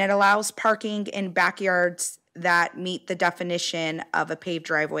 And it allows parking in backyards that meet the definition of a paved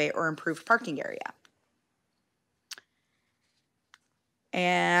driveway or improved parking area.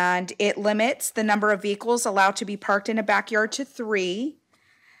 And it limits the number of vehicles allowed to be parked in a backyard to 3.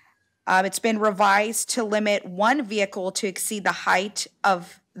 It's been revised to limit 1 vehicle to exceed the height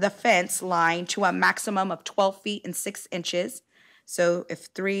of the fence line to a maximum of 12 feet and 6 inches. So if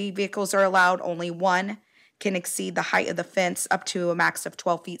 3 vehicles are allowed, only 1 can exceed the height of the fence up to a max of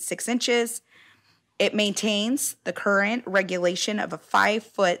 12 feet 6 inches. It maintains the current regulation of a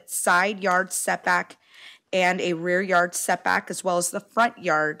 5-foot side yard setback and a rear yard setback, as well as the front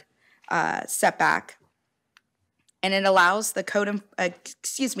yard setback. And it allows the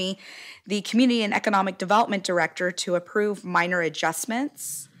the Community and Economic Development Director to approve minor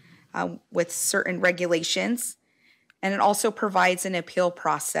adjustments with certain regulations. And it also provides an appeal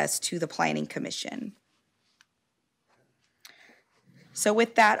process to the Planning Commission. So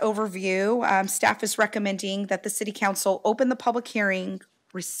with that overview, staff is recommending that the City Council open the public hearing,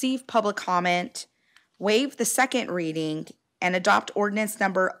 receive public comment, waive the second reading, and adopt ordinance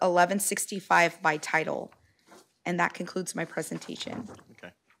number 1165 by title. And that concludes my presentation.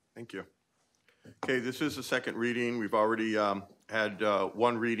 Okay, thank you. Okay, this is the second reading. We've already had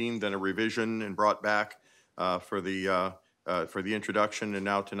 1 reading, then a revision and brought back for the introduction, and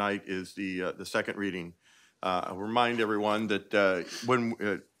now tonight is the second reading. I'll remind everyone that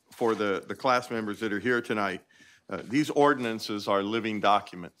for the class members that are here tonight, these ordinances are living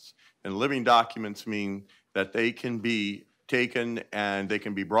documents. And living documents mean that they can be taken and they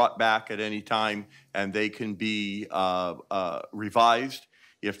can be brought back at any time, and they can be revised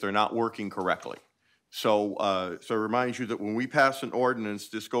if they're not working correctly. So it reminds you that when we pass an ordinance,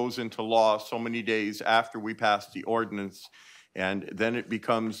 this goes into law so many days after we pass the ordinance, and then it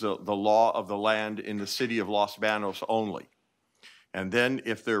becomes the law of the land in the city of Los Banos only. And then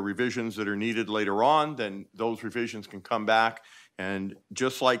if there are revisions that are needed later on, then those revisions can come back. And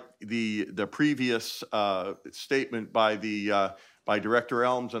just like the previous statement by by Director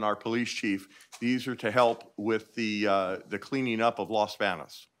Elms and our police chief, these are to help with the cleaning up of Los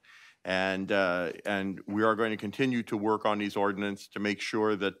Banos. And we are going to continue to work on these ordinances to make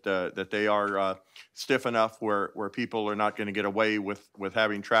sure that that they are stiff enough where people are not going to get away with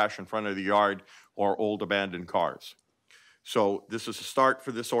having trash in front of the yard or old abandoned cars. So this is a start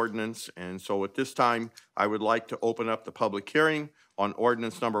for this ordinance, and so at this time, I would like to open up the public hearing on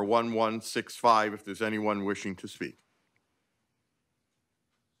ordinance number 1165 if there's anyone wishing to speak.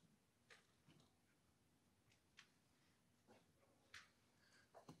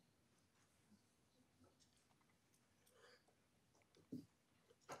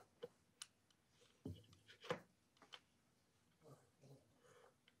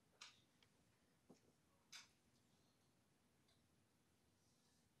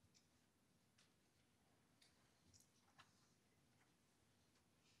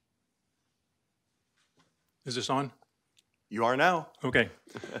 Is this on? You are now. Okay.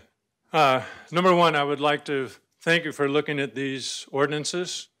 Number one, I would like to thank you for looking at these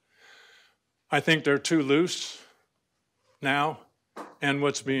ordinances. I think they're too loose now and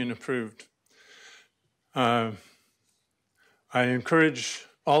what's being approved. I encourage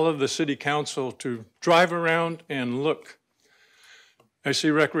all of the city council to drive around and look. I see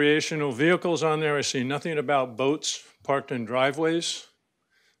recreational vehicles on there. I see nothing about boats parked in driveways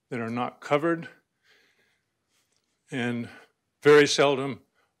that are not covered and very seldom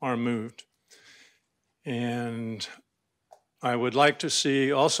are moved. And I would like to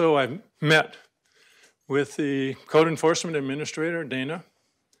see, also I've met with the Code Enforcement Administrator, Dana,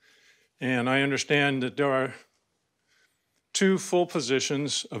 and I understand that there are 2 full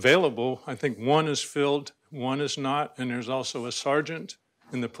positions available. I think one is filled, one is not, and there's also a sergeant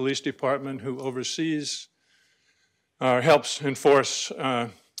in the police department who oversees or helps enforce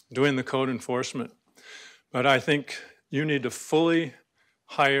doing the code enforcement. But I think you need to fully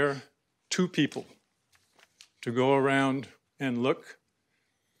hire 2 people to go around and look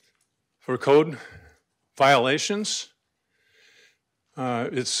for code violations.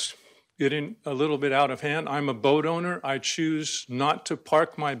 It's getting a little bit out of hand. I'm a boat owner. I choose not to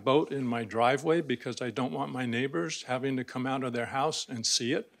park my boat in my driveway because I don't want my neighbors having to come out of their house and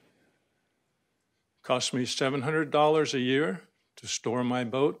see it. It costs me $700 a year to store my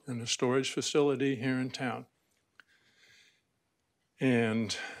boat in a storage facility here in town.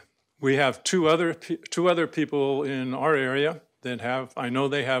 And we have two other people in our area that have, I know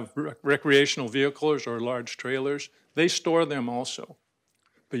they have recreational vehicles or large trailers. They store them also.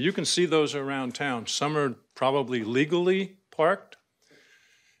 But you can see those around town. Some are probably legally parked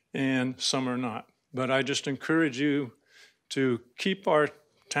and some are not. But I just encourage you to keep our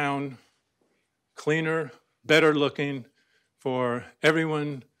town cleaner, better looking for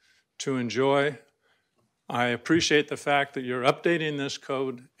everyone to enjoy. I appreciate the fact that you're updating this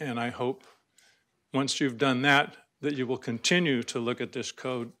code, and I hope once you've done that, that you will continue to look at this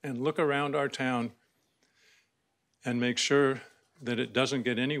code and look around our town and make sure that it doesn't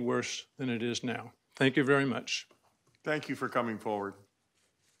get any worse than it is now. Thank you very much. Thank you for coming forward.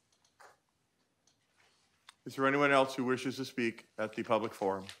 Is there anyone else who wishes to speak at the public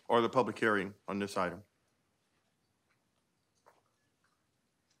forum or the public hearing on this item?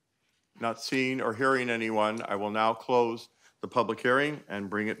 Not seeing or hearing anyone, I will now close the public hearing and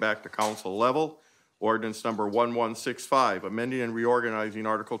bring it back to council level. Ordinance number 1165, amending and reorganizing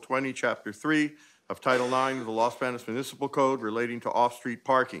Article 20, Chapter 3 of Title 9 of the Los Banos Municipal Code relating to off-street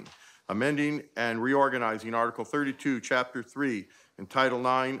parking. Amending and reorganizing Article 32, Chapter 3 and Title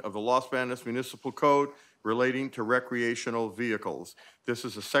 9 of the Los Banos Municipal Code relating to recreational vehicles. This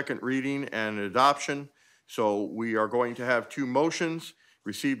is a second reading and adoption, so we are going to have 2 motions.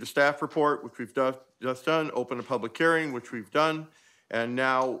 Receive the staff report, which we've just done, open a public hearing, which we've done, and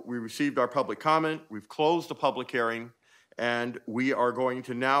now we received our public comment. We've closed the public hearing, and we are going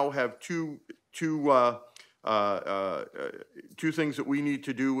to now have two things that we need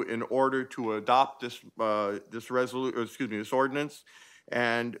to do in order to adopt this this ordinance.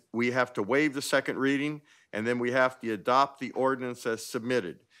 And we have to waive the second reading, and then we have to adopt the ordinance as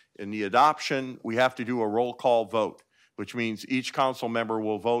submitted. In the adoption, we have to do a roll call vote, which means each council member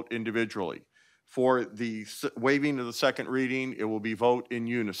will vote individually. For the waiving of the second reading, it will be vote in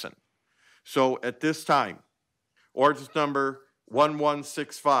unison. So at this time, ordinance number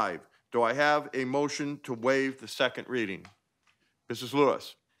 1165, do I have a motion to waive the second reading? Mrs.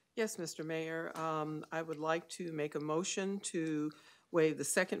 Lewis. Yes, Mr. Mayor. I would like to make a motion to waive the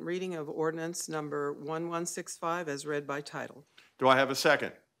second reading of ordinance number 1165 as read by title. Do I have a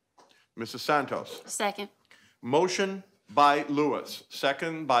second? Mrs. Santos. Second. Motion by Lewis,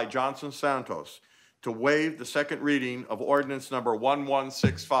 second by Johnson Santos, to waive the second reading of ordinance number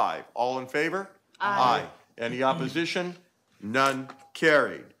 1165. All in favor? Aye. Any opposition? None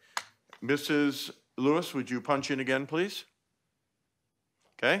carried. Mrs. Lewis, would you punch in again, please?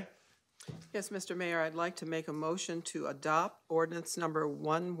 Okay. Yes, Mr. Mayor, I'd like to make a motion to adopt ordinance number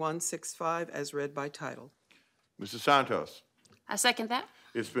 1165 as read by title. Mrs. Santos. I second that.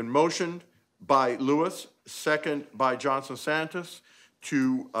 It's been motioned by Lewis, second by Johnson Santos,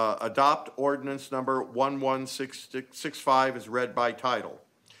 to adopt ordinance number 1165 as read by title.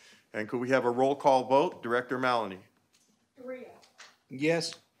 And could we have a roll call vote? Director Maloney. Correa.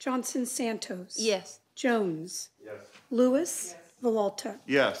 Yes. Johnson Santos. Yes. Jones. Yes. Lewis. Yes. Villalta.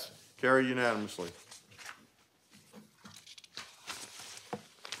 Yes. Carry unanimously.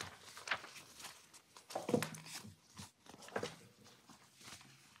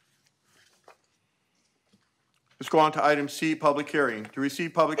 Let's go on to item C, public hearing. To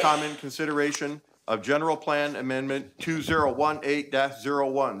receive public comment and consideration of General Plan Amendment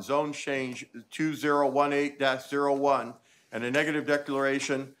 2018-01, Zone Change 2018-01, and a negative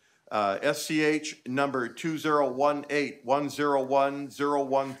declaration SCH number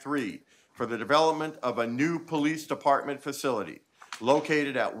 2018-101013 for the development of a new police department facility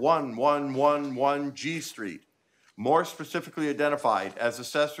located at 1111 G Street, more specifically identified as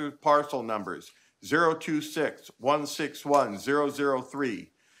assessor parcel numbers 026-161-003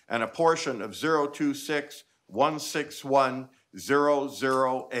 and a portion of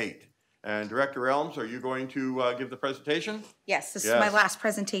 026-161-008. And Director Elms, are you going to give the presentation? Yes, this is my last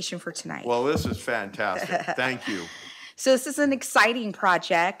presentation for tonight. Well, this is fantastic. Thank you. So this is an exciting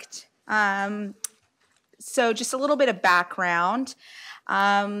project. So just a little bit of background.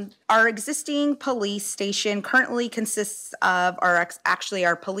 Our existing police station currently consists of, our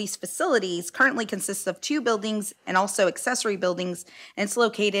police facilities currently consists of 2 buildings and also accessory buildings, and it's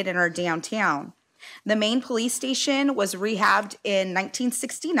located in our downtown. The main police station was rehabbed in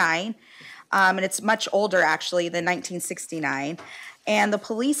 1969, and it's much older actually than 1969. And the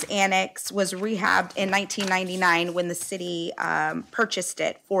police annex was rehabbed in 1999 when the city purchased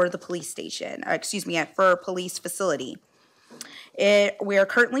it for the police station, for a police facility. We are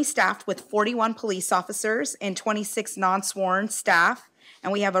currently staffed with 41 police officers and 26 non-sworn staff,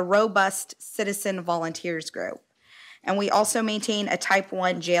 and we have a robust citizen volunteers group. And we also maintain a Type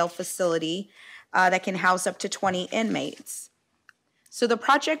 1 jail facility that can house up to 20 inmates. So the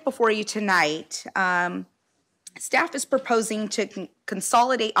project before you tonight, staff is proposing to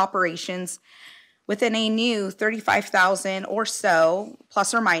consolidate operations within a new 35,000 or so,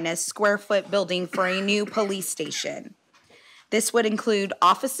 plus or minus, square foot building for a new police station. This would include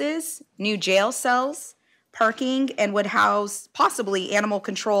offices, new jail cells, parking, and would house possibly animal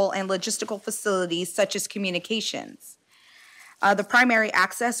control and logistical facilities such as communications. The primary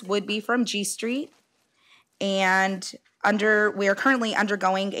access would be from G Street, and we are currently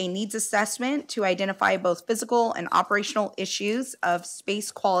undergoing a needs assessment to identify both physical and operational issues of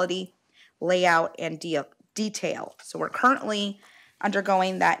space quality, layout, and detail. So we're currently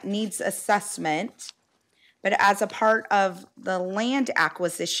undergoing that needs assessment, but as a part of the land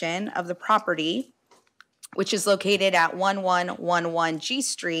acquisition of the property, which is located at 1111 G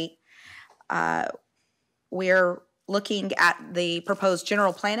Street, we're looking at the proposed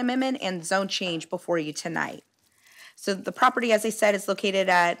general plan amendment and zone change before you tonight. So the property, as I said, is located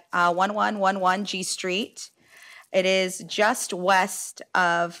at 1111 G Street. It is just west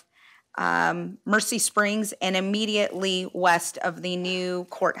of Mercy Springs and immediately west of the new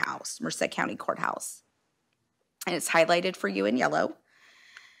courthouse, Merced County Courthouse. And it's highlighted for you in yellow.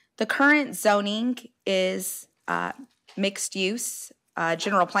 The current zoning is mixed use,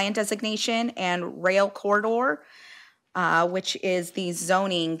 general plan designation, and rail corridor, which is the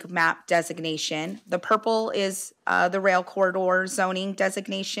zoning map designation. The purple is the rail corridor zoning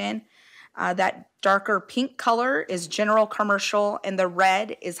designation. That darker pink color is general commercial, and the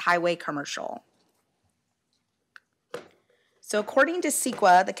red is highway commercial. So according to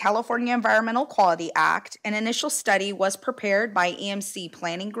CEQA, the California Environmental Quality Act, an initial study was prepared by EMC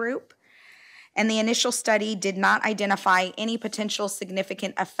Planning Group, and the initial study did not identify any potential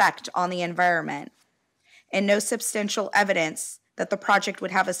significant effect on the environment, and no substantial evidence that the project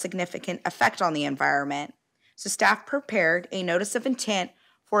would have a significant effect on the environment. So staff prepared a notice of intent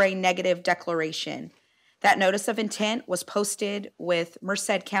for a negative declaration. That notice of intent was posted with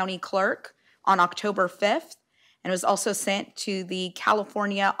Merced County Clerk on October 5th, and was also sent to the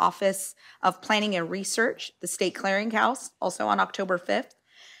California Office of Planning and Research, the State Clearinghouse, also on October 5th,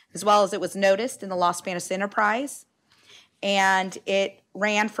 as well as it was noticed in the Los Banos Enterprise. And it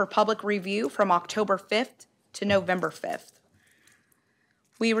ran for public review from October 5th to November 5th.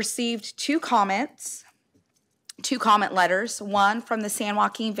 We received 2 comment letters, one from the San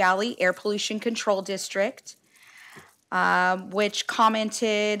Joaquin Valley Air Pollution Control District, which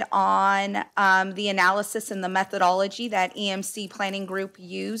commented on the analysis and the methodology that EMC Planning Group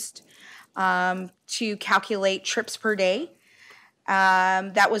used to calculate trips per day.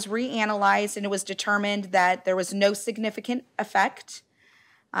 That was reanalyzed, and it was determined that there was no significant effect.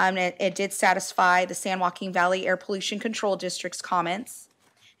 It did satisfy the San Joaquin Valley Air Pollution Control District's comments.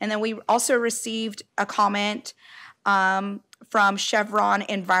 And then we also received a comment from Chevron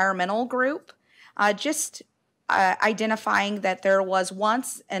Environmental Group, identifying that there was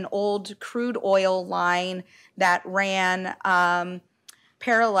once an old crude oil line that ran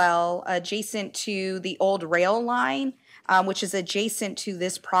parallel adjacent to the old rail line, which is adjacent to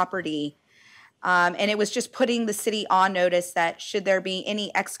this property. And it was just putting the city on notice that should there be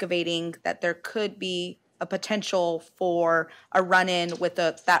any excavating, that there could be a potential for a run-in with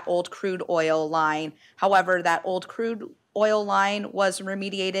that old crude oil line. However, that old crude oil line was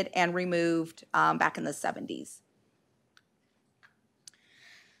remediated and removed back in the 70s.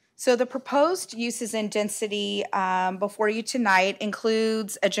 So the proposed uses and density before you tonight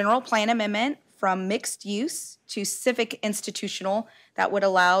includes a general plan amendment from mixed use to civic institutional that would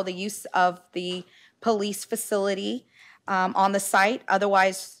allow the use of the police facility on the site.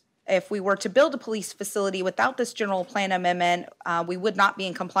 Otherwise, if we were to build a police facility without this general plan amendment, we would not be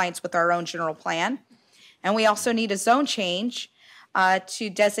in compliance with our own general plan. And we also need a zone change to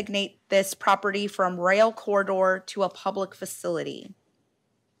designate this property from rail corridor to a public facility.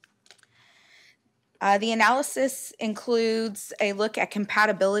 The analysis includes a look at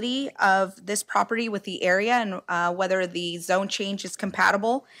compatibility of this property with the area and whether the zone change is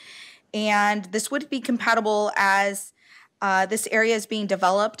compatible. And this would be compatible as this area is being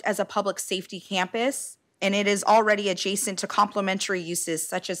developed as a public safety campus, and it is already adjacent to complementary uses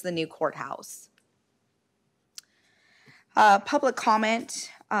such as the new courthouse. Public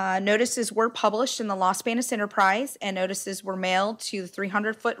comment. Notices were published in the Los Banos Enterprise, and notices were mailed to the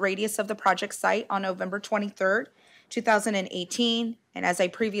 300-foot radius of the project site on November 23rd, 2018. And as I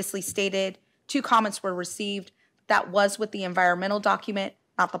previously stated, 2 comments were received. That was with the environmental document,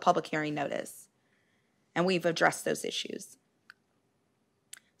 not the public hearing notice. And we've addressed those issues.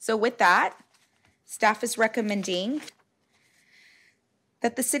 So with that, staff is recommending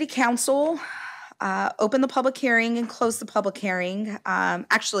that the City Council open the public hearing and close the public hearing.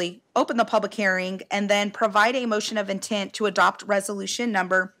 Actually, open the public hearing and then provide a motion of intent to adopt resolution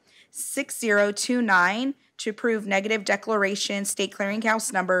number 6029 to approve negative declaration state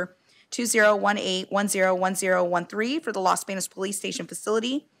clearinghouse number 2018101013 for the Los Banos Police Station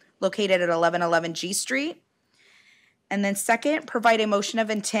facility located at 1111 G Street. And then second, provide a motion of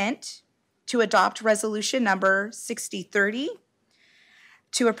intent to adopt resolution number 6030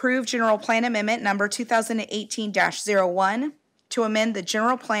 to approve General Plan Amendment number 2018-01 to amend the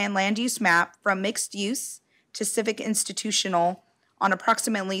General Plan land use map from mixed use to civic institutional on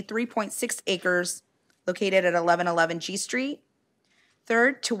approximately 3.6 acres located at 1111 G Street.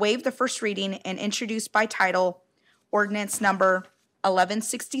 Third, to waive the first reading and introduce by title ordinance number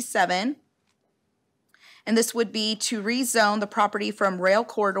 1167. And this would be to rezone the property from rail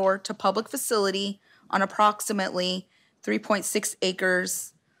corridor to public facility on approximately 3.6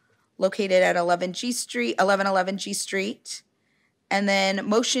 acres located at 1111 G Street. And then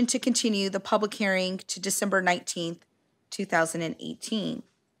motion to continue the public hearing to December 19th, 2018.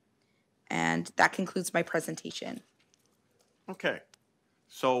 And that concludes my presentation. Okay.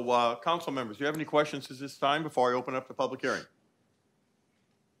 So, council members, do you have any questions at this time before I open up the public hearing?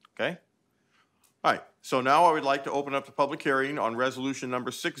 Okay. All right. So now I would like to open up the public hearing on resolution number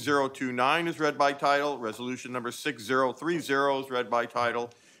 6029 is read by title, resolution number 6030 is read by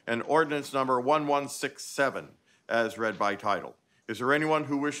title, and ordinance number 1167 as read by title. Is there anyone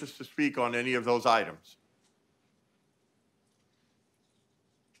who wishes to speak on any of those items?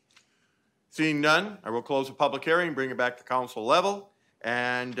 Seeing none, I will close the public hearing, bring it back to council level,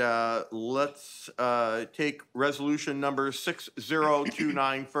 and let's take resolution number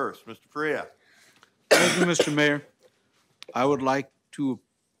 6029 first. Mr. Faria. Thank you, Mr. Mayor. I would like to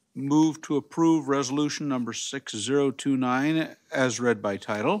move to approve resolution number 6029 as read by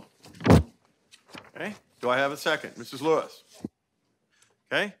title. Okay. Do I have a second? Mrs. Lewis.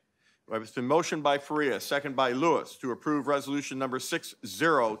 Okay. It's been motioned by Faria, second by Lewis, to approve resolution number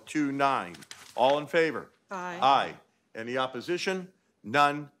 6029. All in favor? Aye. Aye. Any opposition?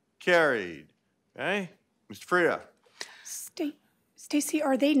 None. Carried. Okay. Mr. Faria. Stacy,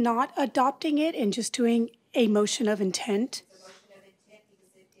 are they not adopting it and just doing a motion of intent? The motion of intent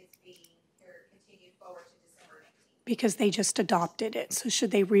because it is being continued forward to December 19th. Because they just adopted it. So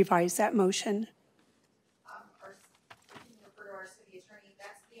should they revise that motion? We can refer to our city attorney.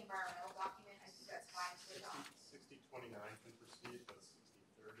 That's the environmental document. I think that's fine to adopt. 6029 can proceed, but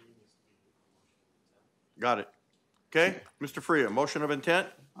 6030 needs to be. Got it. Okay. Mr. Faria, motion of intent.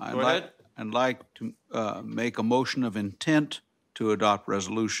 Go ahead. I'd like to make a motion of intent to adopt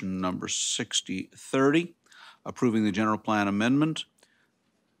resolution number 6030, approving the general plan amendment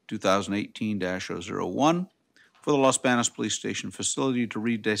 2018-001 for the Los Banos Police Station facility to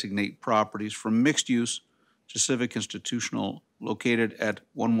redesignate properties from mixed use to civic institutional located at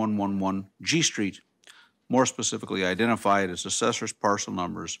 1111 G Street, more specifically identified as assessor's parcel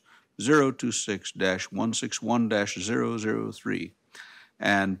numbers 026-161-003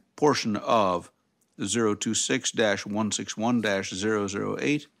 and portion of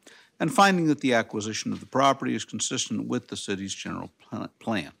 026-161-008, and finding that the acquisition of the property is consistent with the city's general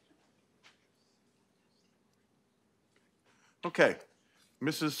plan. Okay.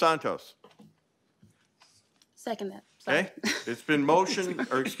 Mrs. Santos. Second that. Okay. It's been motioned,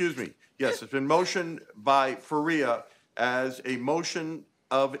 or excuse me. Yes, it's been motioned by Faria as a motion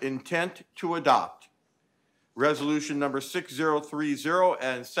of intent to adopt. Resolution number 6030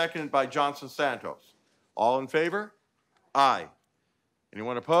 and seconded by Johnson Santos. All in favor? Aye.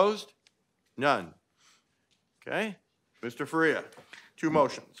 Anyone opposed? None. Okay. Mr. Faria, two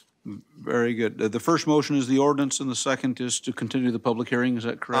motions. Very good. The first motion is the ordinance, and the second is to continue the public hearing. Is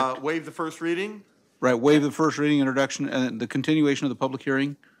that correct? Waive the first reading. Right, waive the first reading, introduction, and the continuation of the public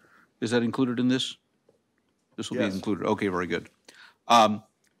hearing. Is that included in this? This will be included. Okay, very good.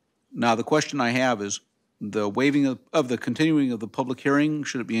 Now, the question I have is the waiving of the continuing of the public hearing,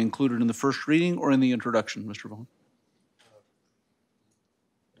 should it be included in the first reading or in the introduction, Mr. Vaughn?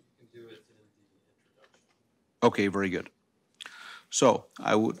 You can do it in the introduction. Okay, very good. So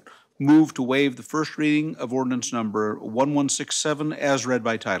I would move to waive the first reading of ordinance number 1167 as read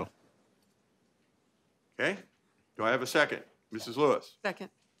by title. Okay. Do I have a second? Mrs. Lewis? Second.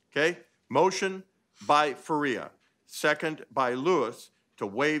 Okay. Motion by Faria, second by Lewis, to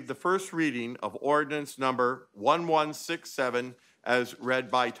waive the first reading of ordinance number 1167 as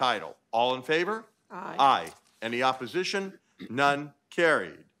read by title. All in favor? Aye. Aye. Any opposition? None.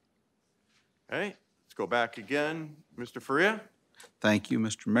 Carried. Okay. Let's go back again. Mr. Faria? Thank you,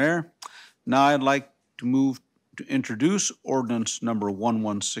 Mr. Mayor. Now I'd like to move to introduce ordinance number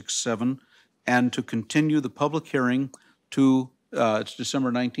 1167 and to continue the public hearing to it's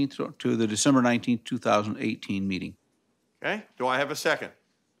December 19th, to the December 19th, 2018 meeting. Okay. Do I have a second?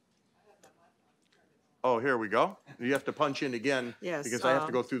 Oh, here we go. You have to punch in again. Yes, Because I have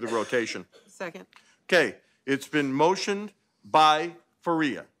to go through the rotation. Second. Okay. It's been motioned by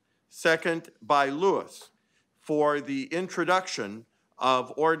Faria, second by Lewis, for the introduction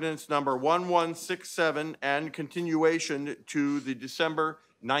of ordinance number 1167 and continuation to the December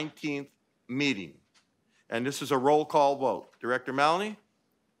 19th meeting. And this is a roll call vote. Director Maloney?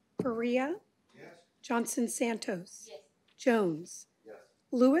 Faria? Yes. Johnson Santos? Yes. Jones? Yes.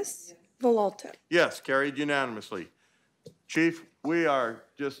 Lewis? Villalta? Yes, carried unanimously. Chief, we are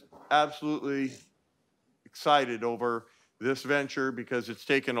just absolutely excited over this venture because it's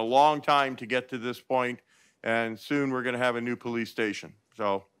taken a long time to get to this point, and soon we're going to have a new police station.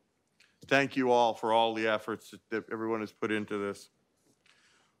 So thank you all for all the efforts that everyone has put into this.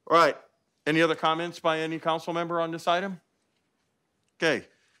 All right. Any other comments by any council member on this item? Okay.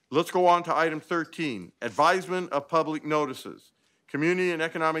 Let's go on to item 13, advisement of public notices. Community and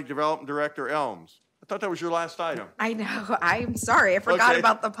Economic Development Director Elms. I thought that was your last item. I know. I'm sorry. I forgot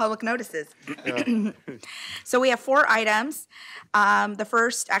about the public notices. Yeah. So we have 4 items. The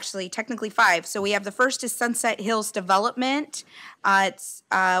first, actually, technically 5. So we have the first is Sunset Hills Development. It's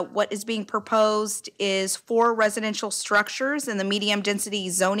what is being proposed is 4 residential structures in the medium density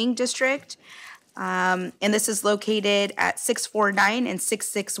zoning district. And this is located at 649 and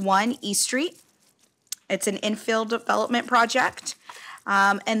 661 East Street. It's an infill development project.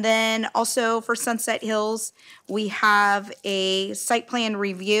 And then also for Sunset Hills, we have a site plan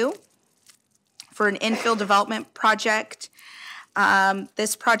review for an infill development project.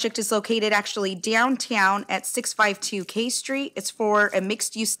 This project is located actually downtown at 652 K Street. It's for a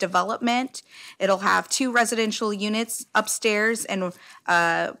mixed-use development. It'll have 2 residential units upstairs and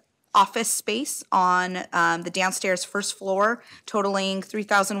office space on the downstairs first floor, totaling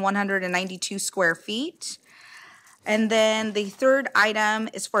 3,192 square feet. And then the third item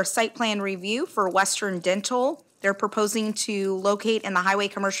is for a site plan review for Western Dental. They're proposing to locate in the Highway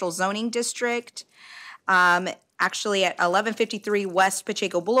Commercial Zoning District, actually at 1153 West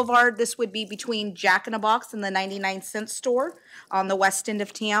Pacheco Boulevard. This would be between Jack in a Box and the 99-cent store on the west end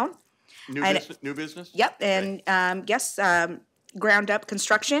of town. New business? Yep, and yes, ground up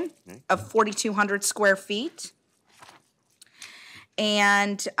construction of 4,200 square feet.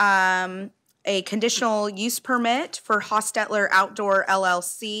 And a conditional use permit for Hostetler Outdoor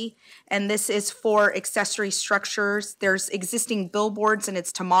LLC, and this is for accessory structures. There's existing billboards, and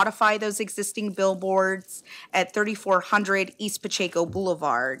it's to modify those existing billboards at 3400 East Pacheco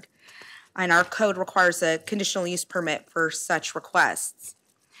Boulevard. And our code requires a conditional use permit for such requests.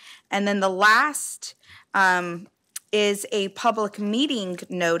 And then the last is a public meeting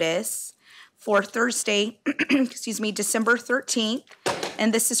notice for Thursday, excuse me, December 13th.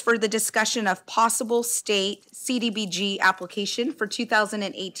 And this is for the discussion of possible state CDBG application for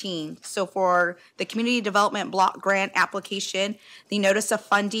 2018. So for the Community Development Block Grant application, the notice of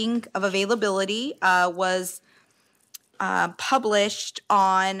funding of availability was published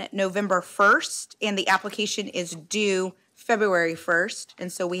on November 1st, and the application is due February 1st.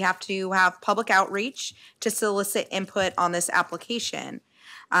 And so we have to have public outreach to solicit input on this application.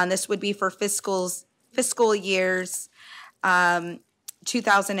 This would be for fiscal years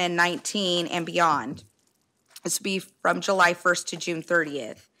 2019 and beyond. This will be from July 1st to June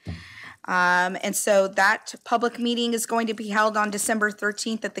 30th. And so that public meeting is going to be held on December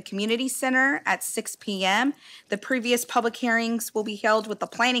 13th at the Community Center at 6 p.m. The previous public hearings will be held with the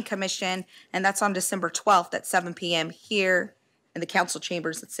Planning Commission, and that's on December 12th at 7 p.m. here in the council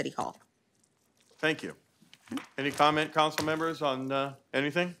chambers at City Hall. Thank you. Any comment, council members, on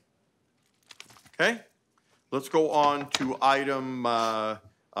anything? Okay. Let's go on to item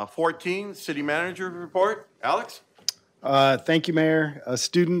 14, City Manager Report. Alex? Thank you, Mayor.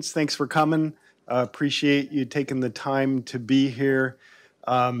 Students, thanks for coming. Appreciate you taking the time to be here.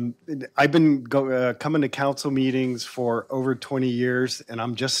 I've been coming to council meetings for over 20 years, and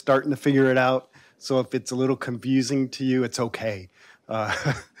I'm just starting to figure it out. So if it's a little confusing to you, it's okay.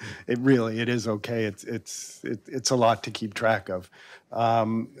 It is okay. It's a lot to keep track of.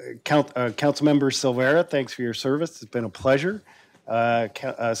 Councilmember Silvera, thanks for your service. It's been a pleasure.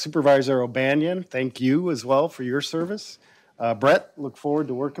 Supervisor O'Banion, thank you as well for your service. Brett, look forward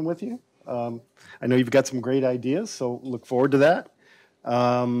to working with you. I know you've got some great ideas, so look forward to that.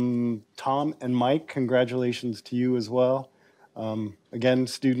 Tom and Mike, congratulations to you as well. Again,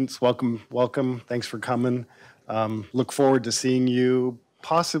 students, welcome. Thanks for coming. Look forward to seeing you,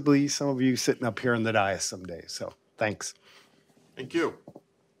 possibly some of you sitting up here in the dais someday. So thanks. Thank you.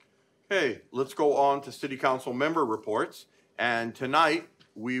 Okay, let's go on to City Council member reports. And tonight,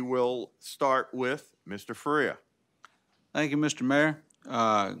 we will start with Mr. Faria. Thank you, Mr. Mayor.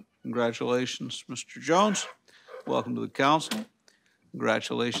 Congratulations, Mr. Jones. Welcome to the council.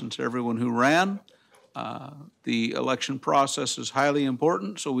 Congratulations to everyone who ran. The election process is highly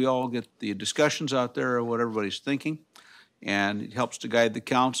important, so we all get the discussions out there of what everybody's thinking, and it helps to guide the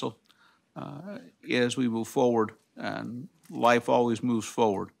council as we move forward, and life always moves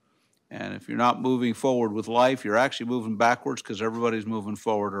forward. And if you're not moving forward with life, you're actually moving backwards because everybody's moving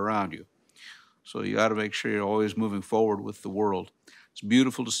forward around you. So you got to make sure you're always moving forward with the world. It's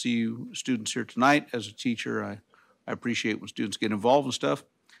beautiful to see you students here tonight. As a teacher, I appreciate when students get involved in stuff.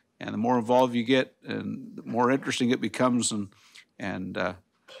 And the more involved you get, and the more interesting it becomes, and the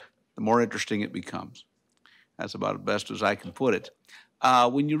more interesting it becomes. That's about as best as I can put it.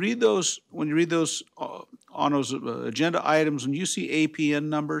 When you read those on those agenda items, and you see APN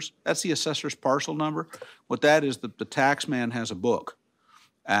numbers, that's the assessor's parcel number. What that is, the tax man has a book,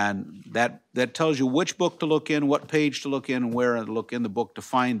 and that tells you which book to look in, what page to look in, and where to look in the book to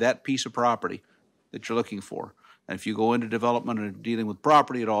find that piece of property that you're looking for. And if you go into development or dealing with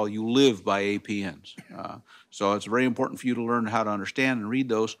property at all, you live by APNs. So it's very important for you to learn how to understand and read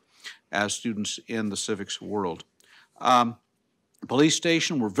those as students in the civics world. Police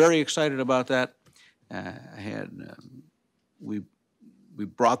station, we're very excited about that. We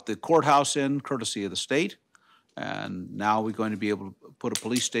brought the courthouse in courtesy of the state, and now we're going to be able to put a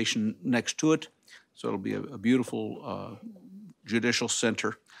police station next to it. So it'll be a beautiful judicial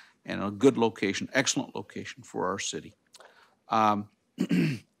center and a good location, excellent location for our city. And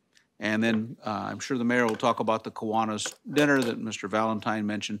then I'm sure the mayor will talk about the Kiwanis dinner that Mr. Valentine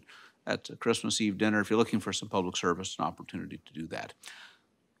mentioned at the Christmas Eve dinner. If you're looking for some public service, an opportunity to do that.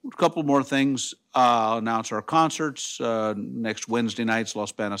 A couple more things. I'll announce our concerts. Next Wednesday night's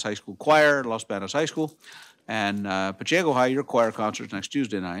Los Banos High School Choir, Los Banos High School. And Pacheco High, your choir concert's next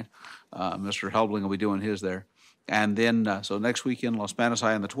Tuesday night. Mr. Helbling will be doing his there. And then, so next weekend, Los Banos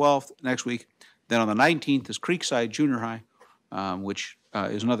High on the 12th, next week. Then on the 19th is Creekside Junior High, which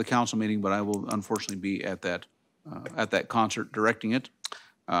is another council meeting, but I will unfortunately be at that concert directing it.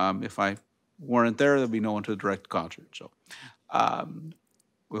 If I weren't there, there'd be no one to direct the concert. So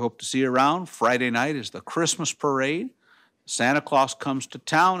we hope to see you around. Friday night is the Christmas parade. Santa Claus comes to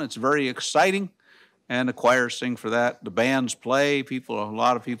town. It's very exciting. And the choirs sing for that. The bands play. A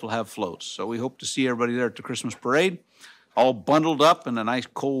lot of people have floats. So we hope to see everybody there at the Christmas parade, all bundled up in a nice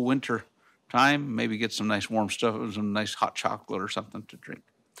cold winter time. Maybe get some nice warm stuff, some nice hot chocolate or something to drink.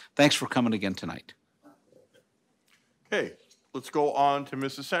 Thanks for coming again tonight. Okay, let's go on to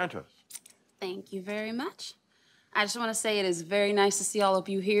Mrs. Santos. Thank you very much. I just want to say it is very nice to see all of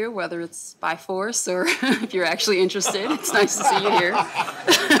you here, whether it's by force or if you're actually interested. It's nice to see you here.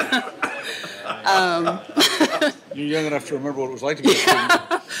 You're young enough to remember what it was like to be a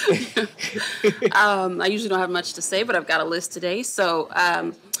student. I usually don't have much to say, but I've got a list today. So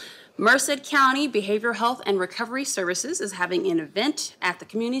Merced County Behavioral Health and Recovery Services is having an event at the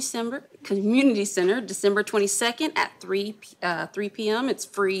Community Center December 22nd at 3 p.m. It's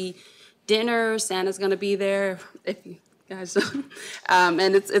free dinner. Santa's going to be there if you guys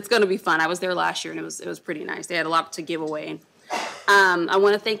and it's going to be fun. I was there last year, and it was pretty nice. They had a lot to give away. I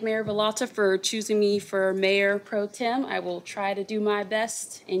want to thank Mayor Villalta for choosing me for Mayor Pro Tem. I will try to do my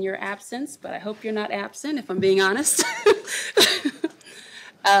best in your absence, but I hope you're not absent, if I'm being honest.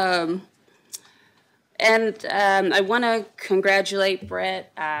 I want to congratulate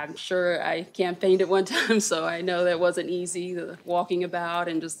Brett. I'm sure I campaigned at one time, so I know that wasn't easy, the walking about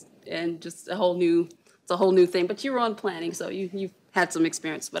and just it's a whole new thing. But you were on planning, so you've had some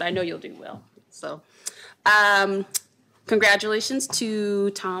experience. But I know you'll do well. So, congratulations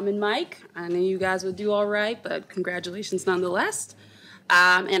to Tom and Mike. I knew you guys would do all right, but congratulations nonetheless.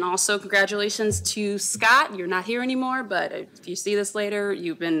 And also congratulations to Scott. You're not here anymore, but if you see this later,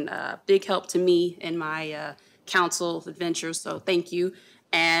 you've been a big help to me in my council adventures, so thank you.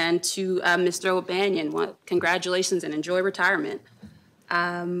 And to Mr. O'Banion, congratulations and enjoy retirement.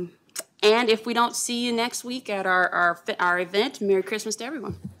 And if we don't see you next week at our event, Merry Christmas to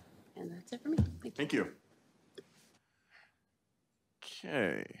everyone. And that's it for me. Thank you.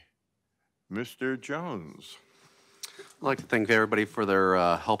 Okay. Mr. Jones. I'd like to thank everybody for their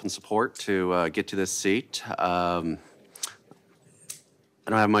help and support to get to this seat. I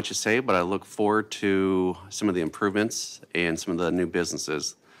don't have much to say, but I look forward to some of the improvements and some of the new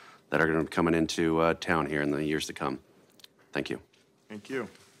businesses that are going to be coming into town here in the years to come. Thank you. Thank you.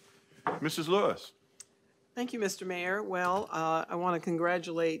 Mrs. Lewis. Thank you, Mr. Mayor. Well, I want to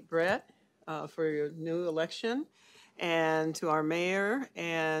congratulate Brett for your new election, and to our mayor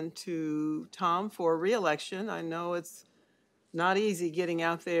and to Tom for re-election. I know it's not easy getting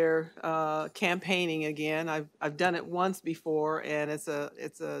out there campaigning again. I've done it once before, and it's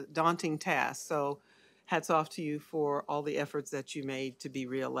a daunting task. So hats off to you for all the efforts that you made to be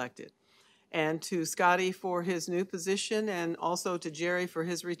reelected. And to Scotty for his new position, and also to Jerry for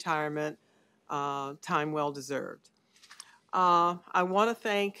his retirement, time well deserved. I want to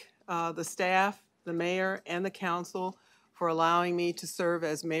thank the staff, the mayor, and the council for allowing me to serve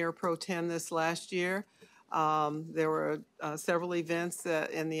as Mayor Pro Tem this last year. There were several events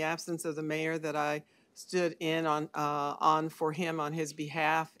that, in the absence of the mayor, that I stood in on for him on his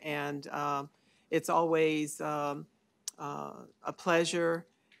behalf, and it's always a pleasure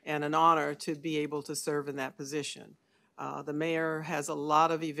and an honor to be able to serve in that position. The mayor has a lot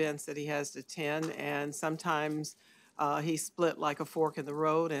of events that he has to attend, and sometimes he's split like a fork in the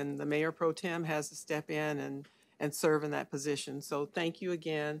road, and the Mayor Pro Tem has to step in and serve in that position. So thank you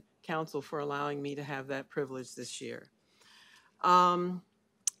again, Council, for allowing me to have that privilege this year. I'm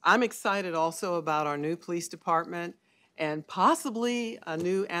excited also about our new police department and possibly a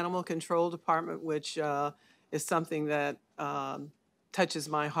new animal control department, which is something that touches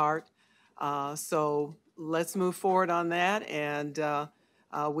my heart. So let's move forward on that. And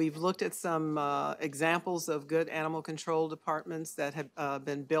we've looked at some examples of good animal control departments that have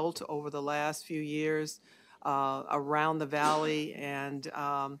been built over the last few years around the valley, and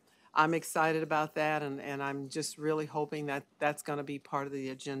I'm excited about that, and I'm just really hoping that that's going to be part of the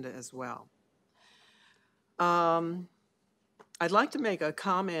agenda as well. I'd like to make a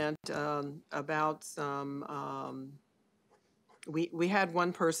comment about some, we had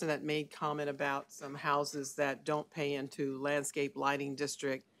one person that made comment about some houses that don't pay into landscape lighting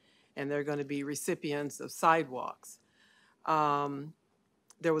district, and they're going to be recipients of sidewalks.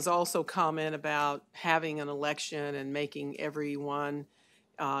 There was also comment about having an election and making everyone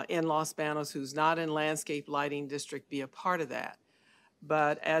in Los Banos who's not in landscape lighting district be a part of that.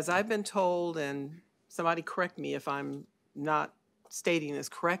 But as I've been told, and somebody correct me if I'm not stating this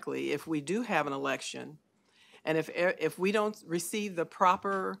correctly, if we do have an election, and if we don't receive the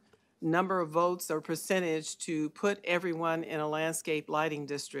proper number of votes or percentage to put everyone in a landscape lighting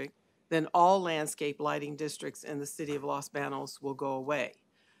district, then all landscape lighting districts in the city of Los Banos will go away.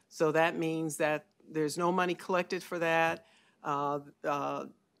 So that means that there's no money collected for that.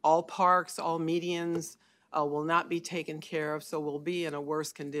 All parks, all medians will not be taken care of, so we'll be in a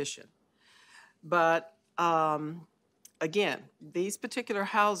worse condition. But again, these particular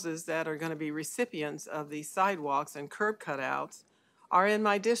houses that are going to be recipients of these sidewalks and curb cutouts are in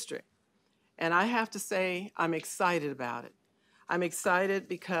my district. And I have to say, I'm excited about it. I'm excited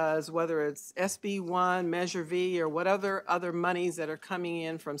because whether it's SB1, Measure V, or whatever other monies that are coming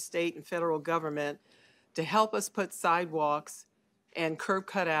in from state and federal government to help us put sidewalks and curb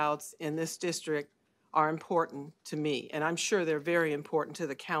cutouts in this district are important to me. And I'm sure they're very important to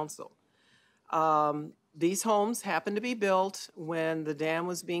the council. These homes happened to be built when the dam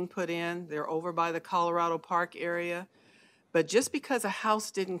was being put in. They're over by the Colorado Park area. But just because a house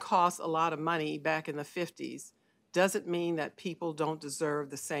didn't cost a lot of money back in the 50s doesn't mean that people don't deserve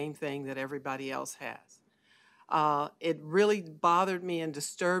the same thing that everybody else has. It really bothered me and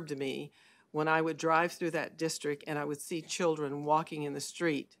disturbed me when I would drive through that district and I would see children walking in the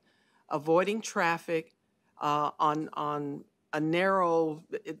street, avoiding traffic on a narrow,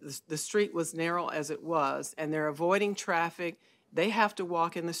 the street was narrow as it was, and they're avoiding traffic. They have to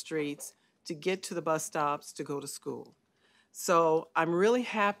walk in the streets to get to the bus stops to go to school. So I'm really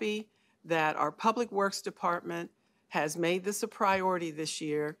happy that our Public Works Department has made this a priority this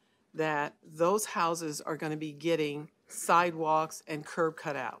year, that those houses are going to be getting sidewalks and curb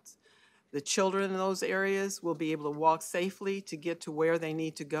cutouts. The children in those areas will be able to walk safely to get to where they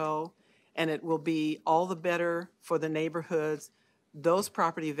need to go, and it will be all the better for the neighborhoods. Those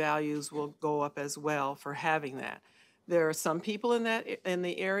property values will go up as well for having that. There are some people in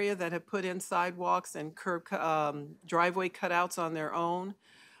the area that have put in sidewalks and driveway cutouts on their own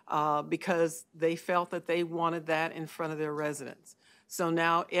because they felt that they wanted that in front of their residents. So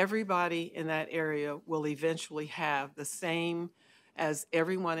now everybody in that area will eventually have the same as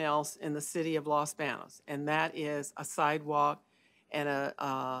everyone else in the city of Los Banos, and that is a sidewalk and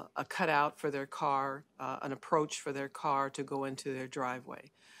a cutout for their car, an approach for their car to go into their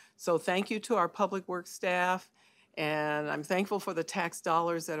driveway. So thank you to our Public Works staff, and I'm thankful for the tax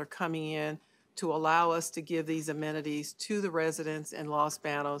dollars that are coming in to allow us to give these amenities to the residents in Los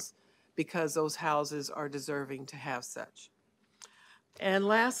Banos because those houses are deserving to have such. And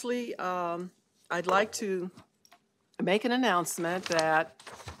lastly, I'd like to make an announcement that,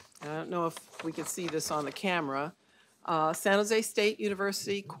 I don't know if we can see this on the camera, San Jose State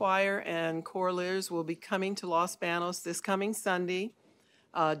University Choir and Choraliers will be coming to Los Banos this coming Sunday,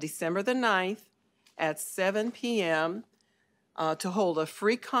 December the 9th at 7 p.m. To hold a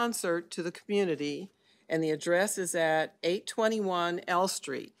free concert to the community, and the address is at 821 L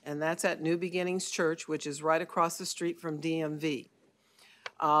Street, and that's at New Beginnings Church, which is right across the street from DMV.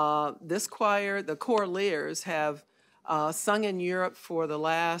 This choir, the Choraliers, have sung in Europe for the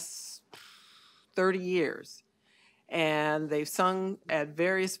last 30 years. And they've sung at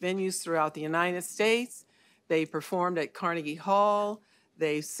various venues throughout the United States. They performed at Carnegie Hall.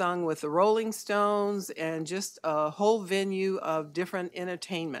 They've sung with the Rolling Stones and just a whole venue of different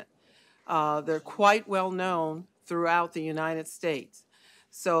entertainment. They're quite well known throughout the United States.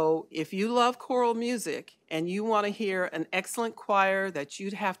 So if you love choral music and you want to hear an excellent choir that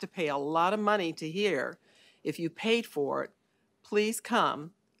you'd have to pay a lot of money to hear, if you paid for it, please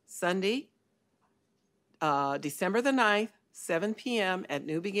come Sunday, December the 9th, 7 p.m. at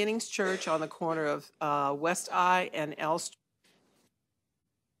New Beginnings Church on the corner of West I and L Street.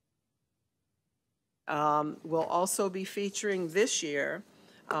 We'll also be featuring this year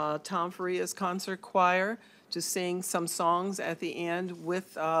Tom Faria's concert choir to sing some songs at the end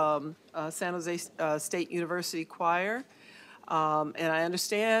with San Jose State University Choir. And I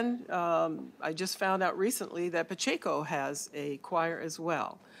understand, I just found out recently that Pacheco has a choir as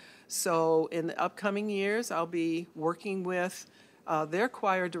well. So in the upcoming years, I'll be working with their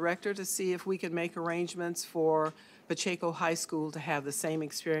choir director to see if we can make arrangements for Pacheco High School to have the same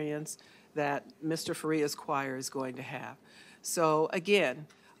experience that Mr. Faria's choir is going to have. So again,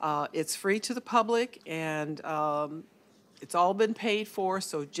 it's free to the public, and it's all been paid for,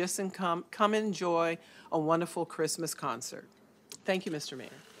 so just come enjoy a wonderful Christmas concert. Thank you, Mr. Mayor.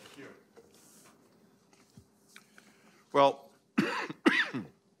 Thank you. Well,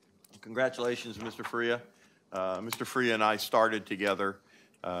 congratulations, Mr. Faria. Mr. Faria and I started together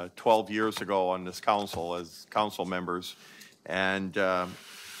 12 years ago on this council as council members, and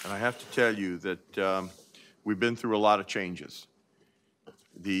I have to tell you that we've been through a lot of changes.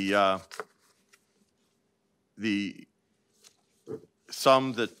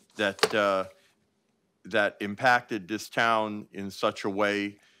 Some that impacted this town in such a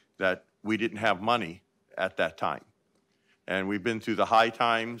way that we didn't have money at that time. And we've been through the high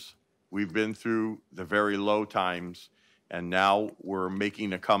times, we've been through the very low times, and now we're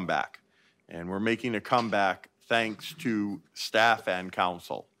making a comeback. And we're making a comeback thanks to staff and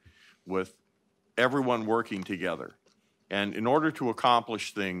council, with everyone working together. And in order to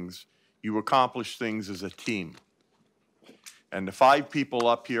accomplish things, you accomplish things as a team. And the 5 people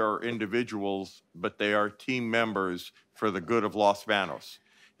up here are individuals, but they are team members for the good of Los Banos.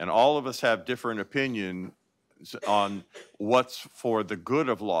 And all of us have different opinions on what's for the good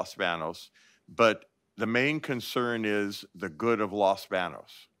of Los Banos, but the main concern is the good of Los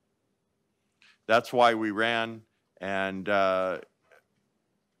Banos. That's why we ran, and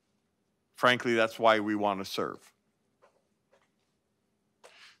frankly, that's why we want to serve.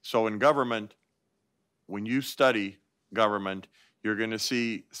 So in government, when you study government, you're going to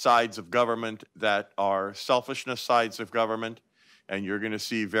see sides of government that are selfishness sides of government, and you're going to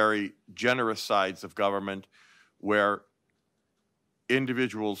see very generous sides of government where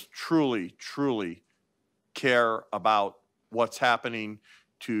individuals truly, truly care about what's happening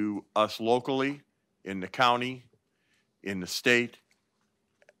to us locally, in the county, in the state,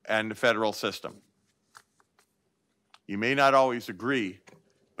 and the federal system. You may not always agree,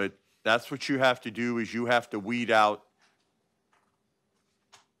 but that's what you have to do, is you have to weed out,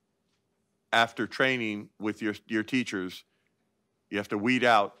 after training with your teachers, you have to weed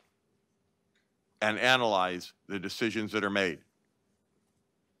out and analyze the decisions that are made.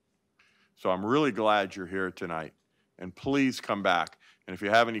 So I'm really glad you're here tonight. And please come back. And if you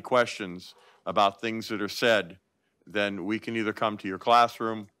have any questions about things that are said, then we can either come to your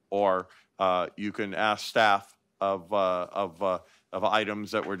classroom or you can ask staff of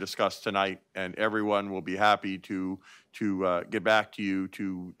items that were discussed tonight, and everyone will be happy to get back to you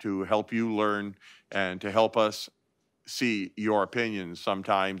to help you learn and to help us see your opinions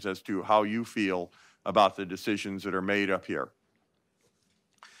sometimes as to how you feel about the decisions that are made up here.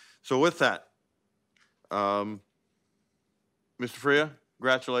 So with that, Mr. Freya,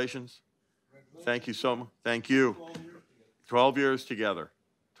 congratulations. Thank you so much. Thank you. 12 years together.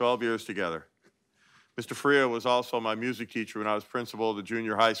 12 years together. Mr. Freya was also my music teacher when I was principal of the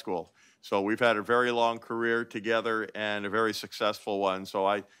junior high school. So we've had a very long career together and a very successful one. So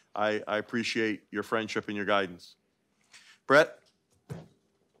I appreciate your friendship and your guidance. Brett,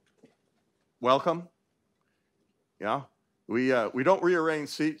 welcome. Yeah, we don't rearrange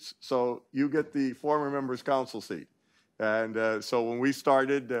seats, so you get the former members council seat. And so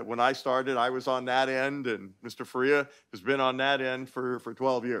when I started, I was on that end, and Mr. Faria has been on that end for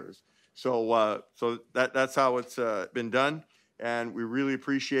 12 years. So that's how it's been done, and we really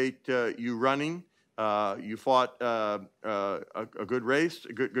appreciate you running. You fought a good race,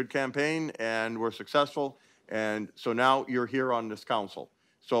 a good campaign, and were successful. And so now you're here on this council.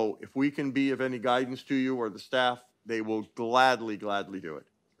 So if we can be of any guidance to you or the staff, they will gladly do it.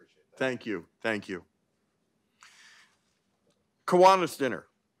 Thank you. Thank you. Kiwanis dinner.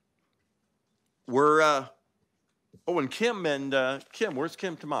 We're, oh, and Kim, where's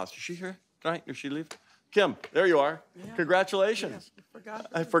Kim Tomas? Is she here tonight? Did she leave? Kim, there you are. Yeah. Congratulations. Yeah,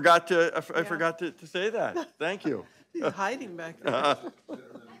 I forgot to say that. Thank you. He's hiding back there.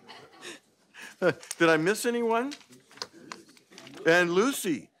 Did I miss anyone? And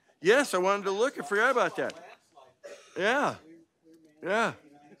Lucy. Yes, I wanted to look. I forgot about that. Yeah.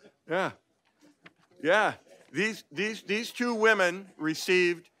 These two women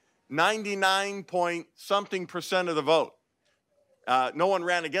received 99-point-something% of the vote. No one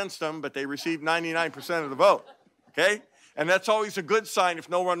ran against them, but they received 99% of the vote. Okay? And that's always a good sign if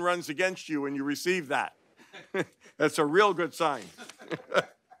no one runs against you and you receive that. That's a real good sign.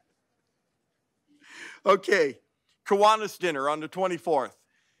 Okay, Kiwanis dinner on the 24th.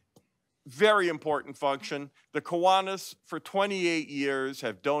 Very important function. The Kiwanis for 28 years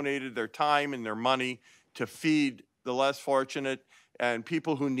have donated their time and their money to feed the less fortunate and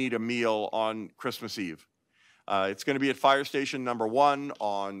people who need a meal on Christmas Eve. It's going to be at Fire Station number 1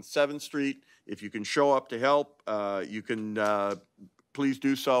 on 7th Street. If you can show up to help, you can please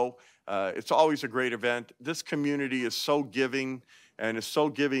do so. It's always a great event. This community is so giving, and is so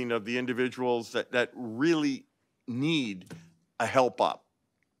giving of the individuals that really need a help up.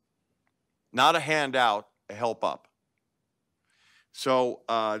 Not a handout, a help up. So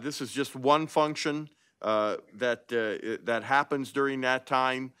this is just one function that happens during that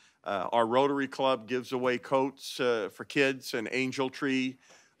time. Our Rotary Club gives away coats for kids, an angel tree.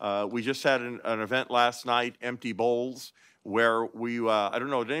 We just had an event last night, Empty Bowls, where we, I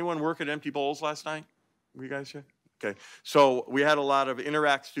don't know, did anyone work at Empty Bowls last night? Were you guys here? Okay, so we had a lot of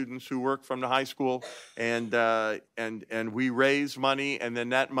Interact students who work from the high school, and we raise money, and then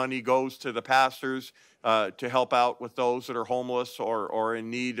that money goes to the pastors to help out with those that are homeless or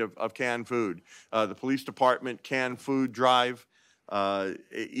in need of canned food. The police department canned food drive.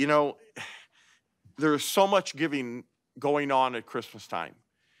 You know, there's so much giving going on at Christmas time,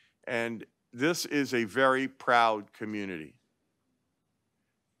 and this is a very proud community.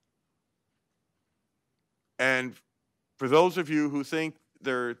 And for those of you who think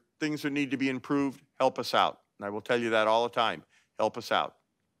there are things that need to be improved, help us out. And I will tell you that all the time. Help us out.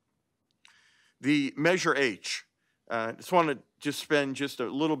 The Measure H. I just want to spend just a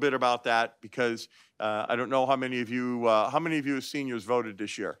little bit about that because I don't know how many of you as seniors voted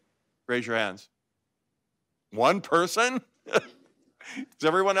this year. Raise your hands. One person? Is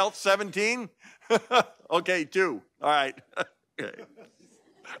everyone else 17? Okay, 2. All right. Okay.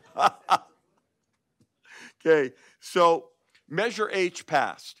 Okay, so Measure H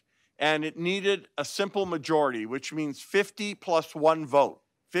passed, and it needed a simple majority, which means 50 plus 1 vote,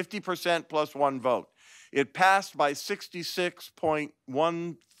 50% plus 1 vote. It passed by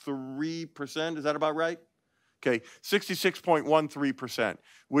 66.13%. Is that about right? Okay, 66.13%,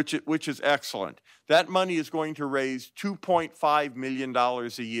 which is excellent. That money is going to raise $2.5 million a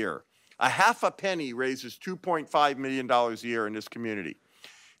year. A half a penny raises $2.5 million a year in this community.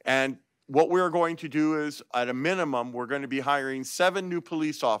 And what we're going to do is, at a minimum, we're going to be hiring 7 new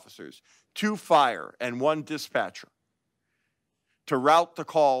police officers, 2 fire, and 1 dispatcher to route the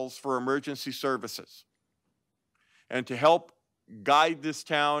calls for emergency services and to help guide this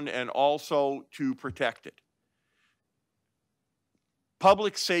town and also to protect it.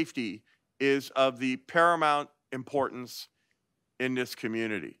 Public safety is of the paramount importance in this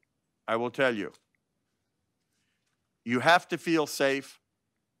community. I will tell you, you have to feel safe,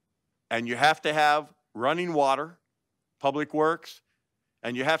 and you have to have running water, public works,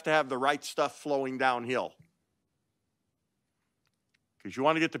 and you have to have the right stuff flowing downhill. Because you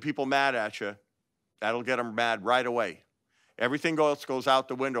want to get the people mad at you, that'll get them mad right away. Everything else goes out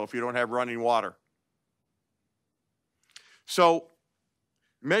the window if you don't have running water. So,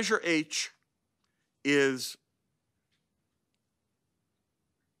 Measure H is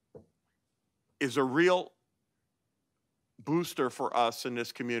a real booster for us in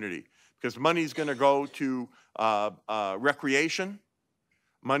this community, because money's going to go to recreation,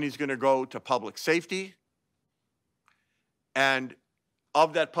 money's going to go to public safety, and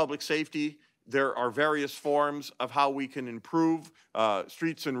of that public safety, there are various forms of how we can improve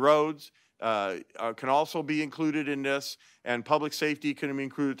streets and roads. Can also be included in this, and public safety can be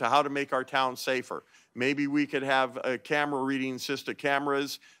included to how to make our town safer. Maybe we could have a camera reading system,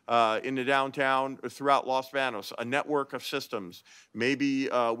 cameras in the downtown throughout Los Banos, a network of systems. Maybe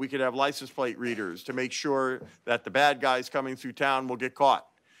we could have license plate readers to make sure that the bad guys coming through town will get caught.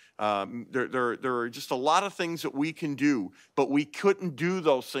 There are just a lot of things that we can do, but we couldn't do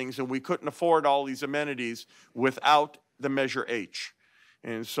those things and we couldn't afford all these amenities without the Measure H.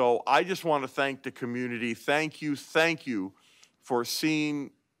 And so I just want to thank the community. Thank you for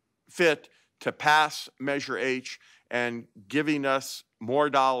seeing fit to pass Measure H and giving us more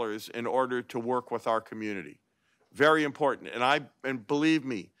dollars in order to work with our community. Very important. And believe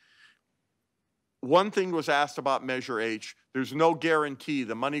me, one thing was asked about Measure H. There's no guarantee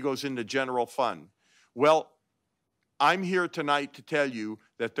the money goes into general fund. Well, I'm here tonight to tell you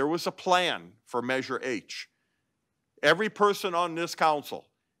that there was a plan for Measure H. Every person on this council,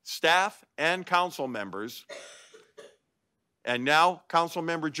 staff and council members, and now Council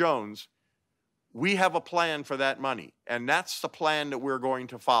Member Jones, we have a plan for that money, and that's the plan that we're going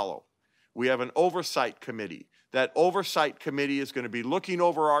to follow. We have an oversight committee. That oversight committee is going to be looking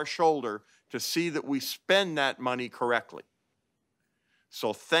over our shoulder to see that we spend that money correctly.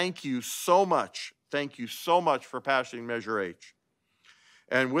 So thank you so much. Thank you so much for passing Measure H.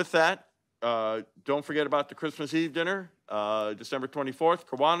 And with that, don't forget about the Christmas Eve dinner, December 24th,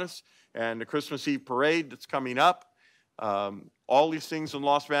 Kiwanis, and the Christmas Eve parade that's coming up. All these things in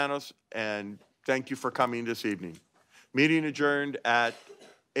Los Banos, and thank you for coming this evening. Meeting adjourned at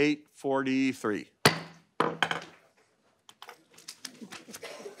 8:43. So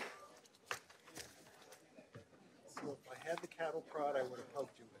if I had the cattle prod, I would have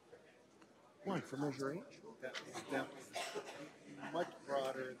poked you with it. Why, for Measure H? That was much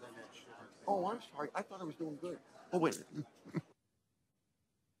broader than it should have. Oh, I'm sorry. I thought I was doing good. Oh, wait.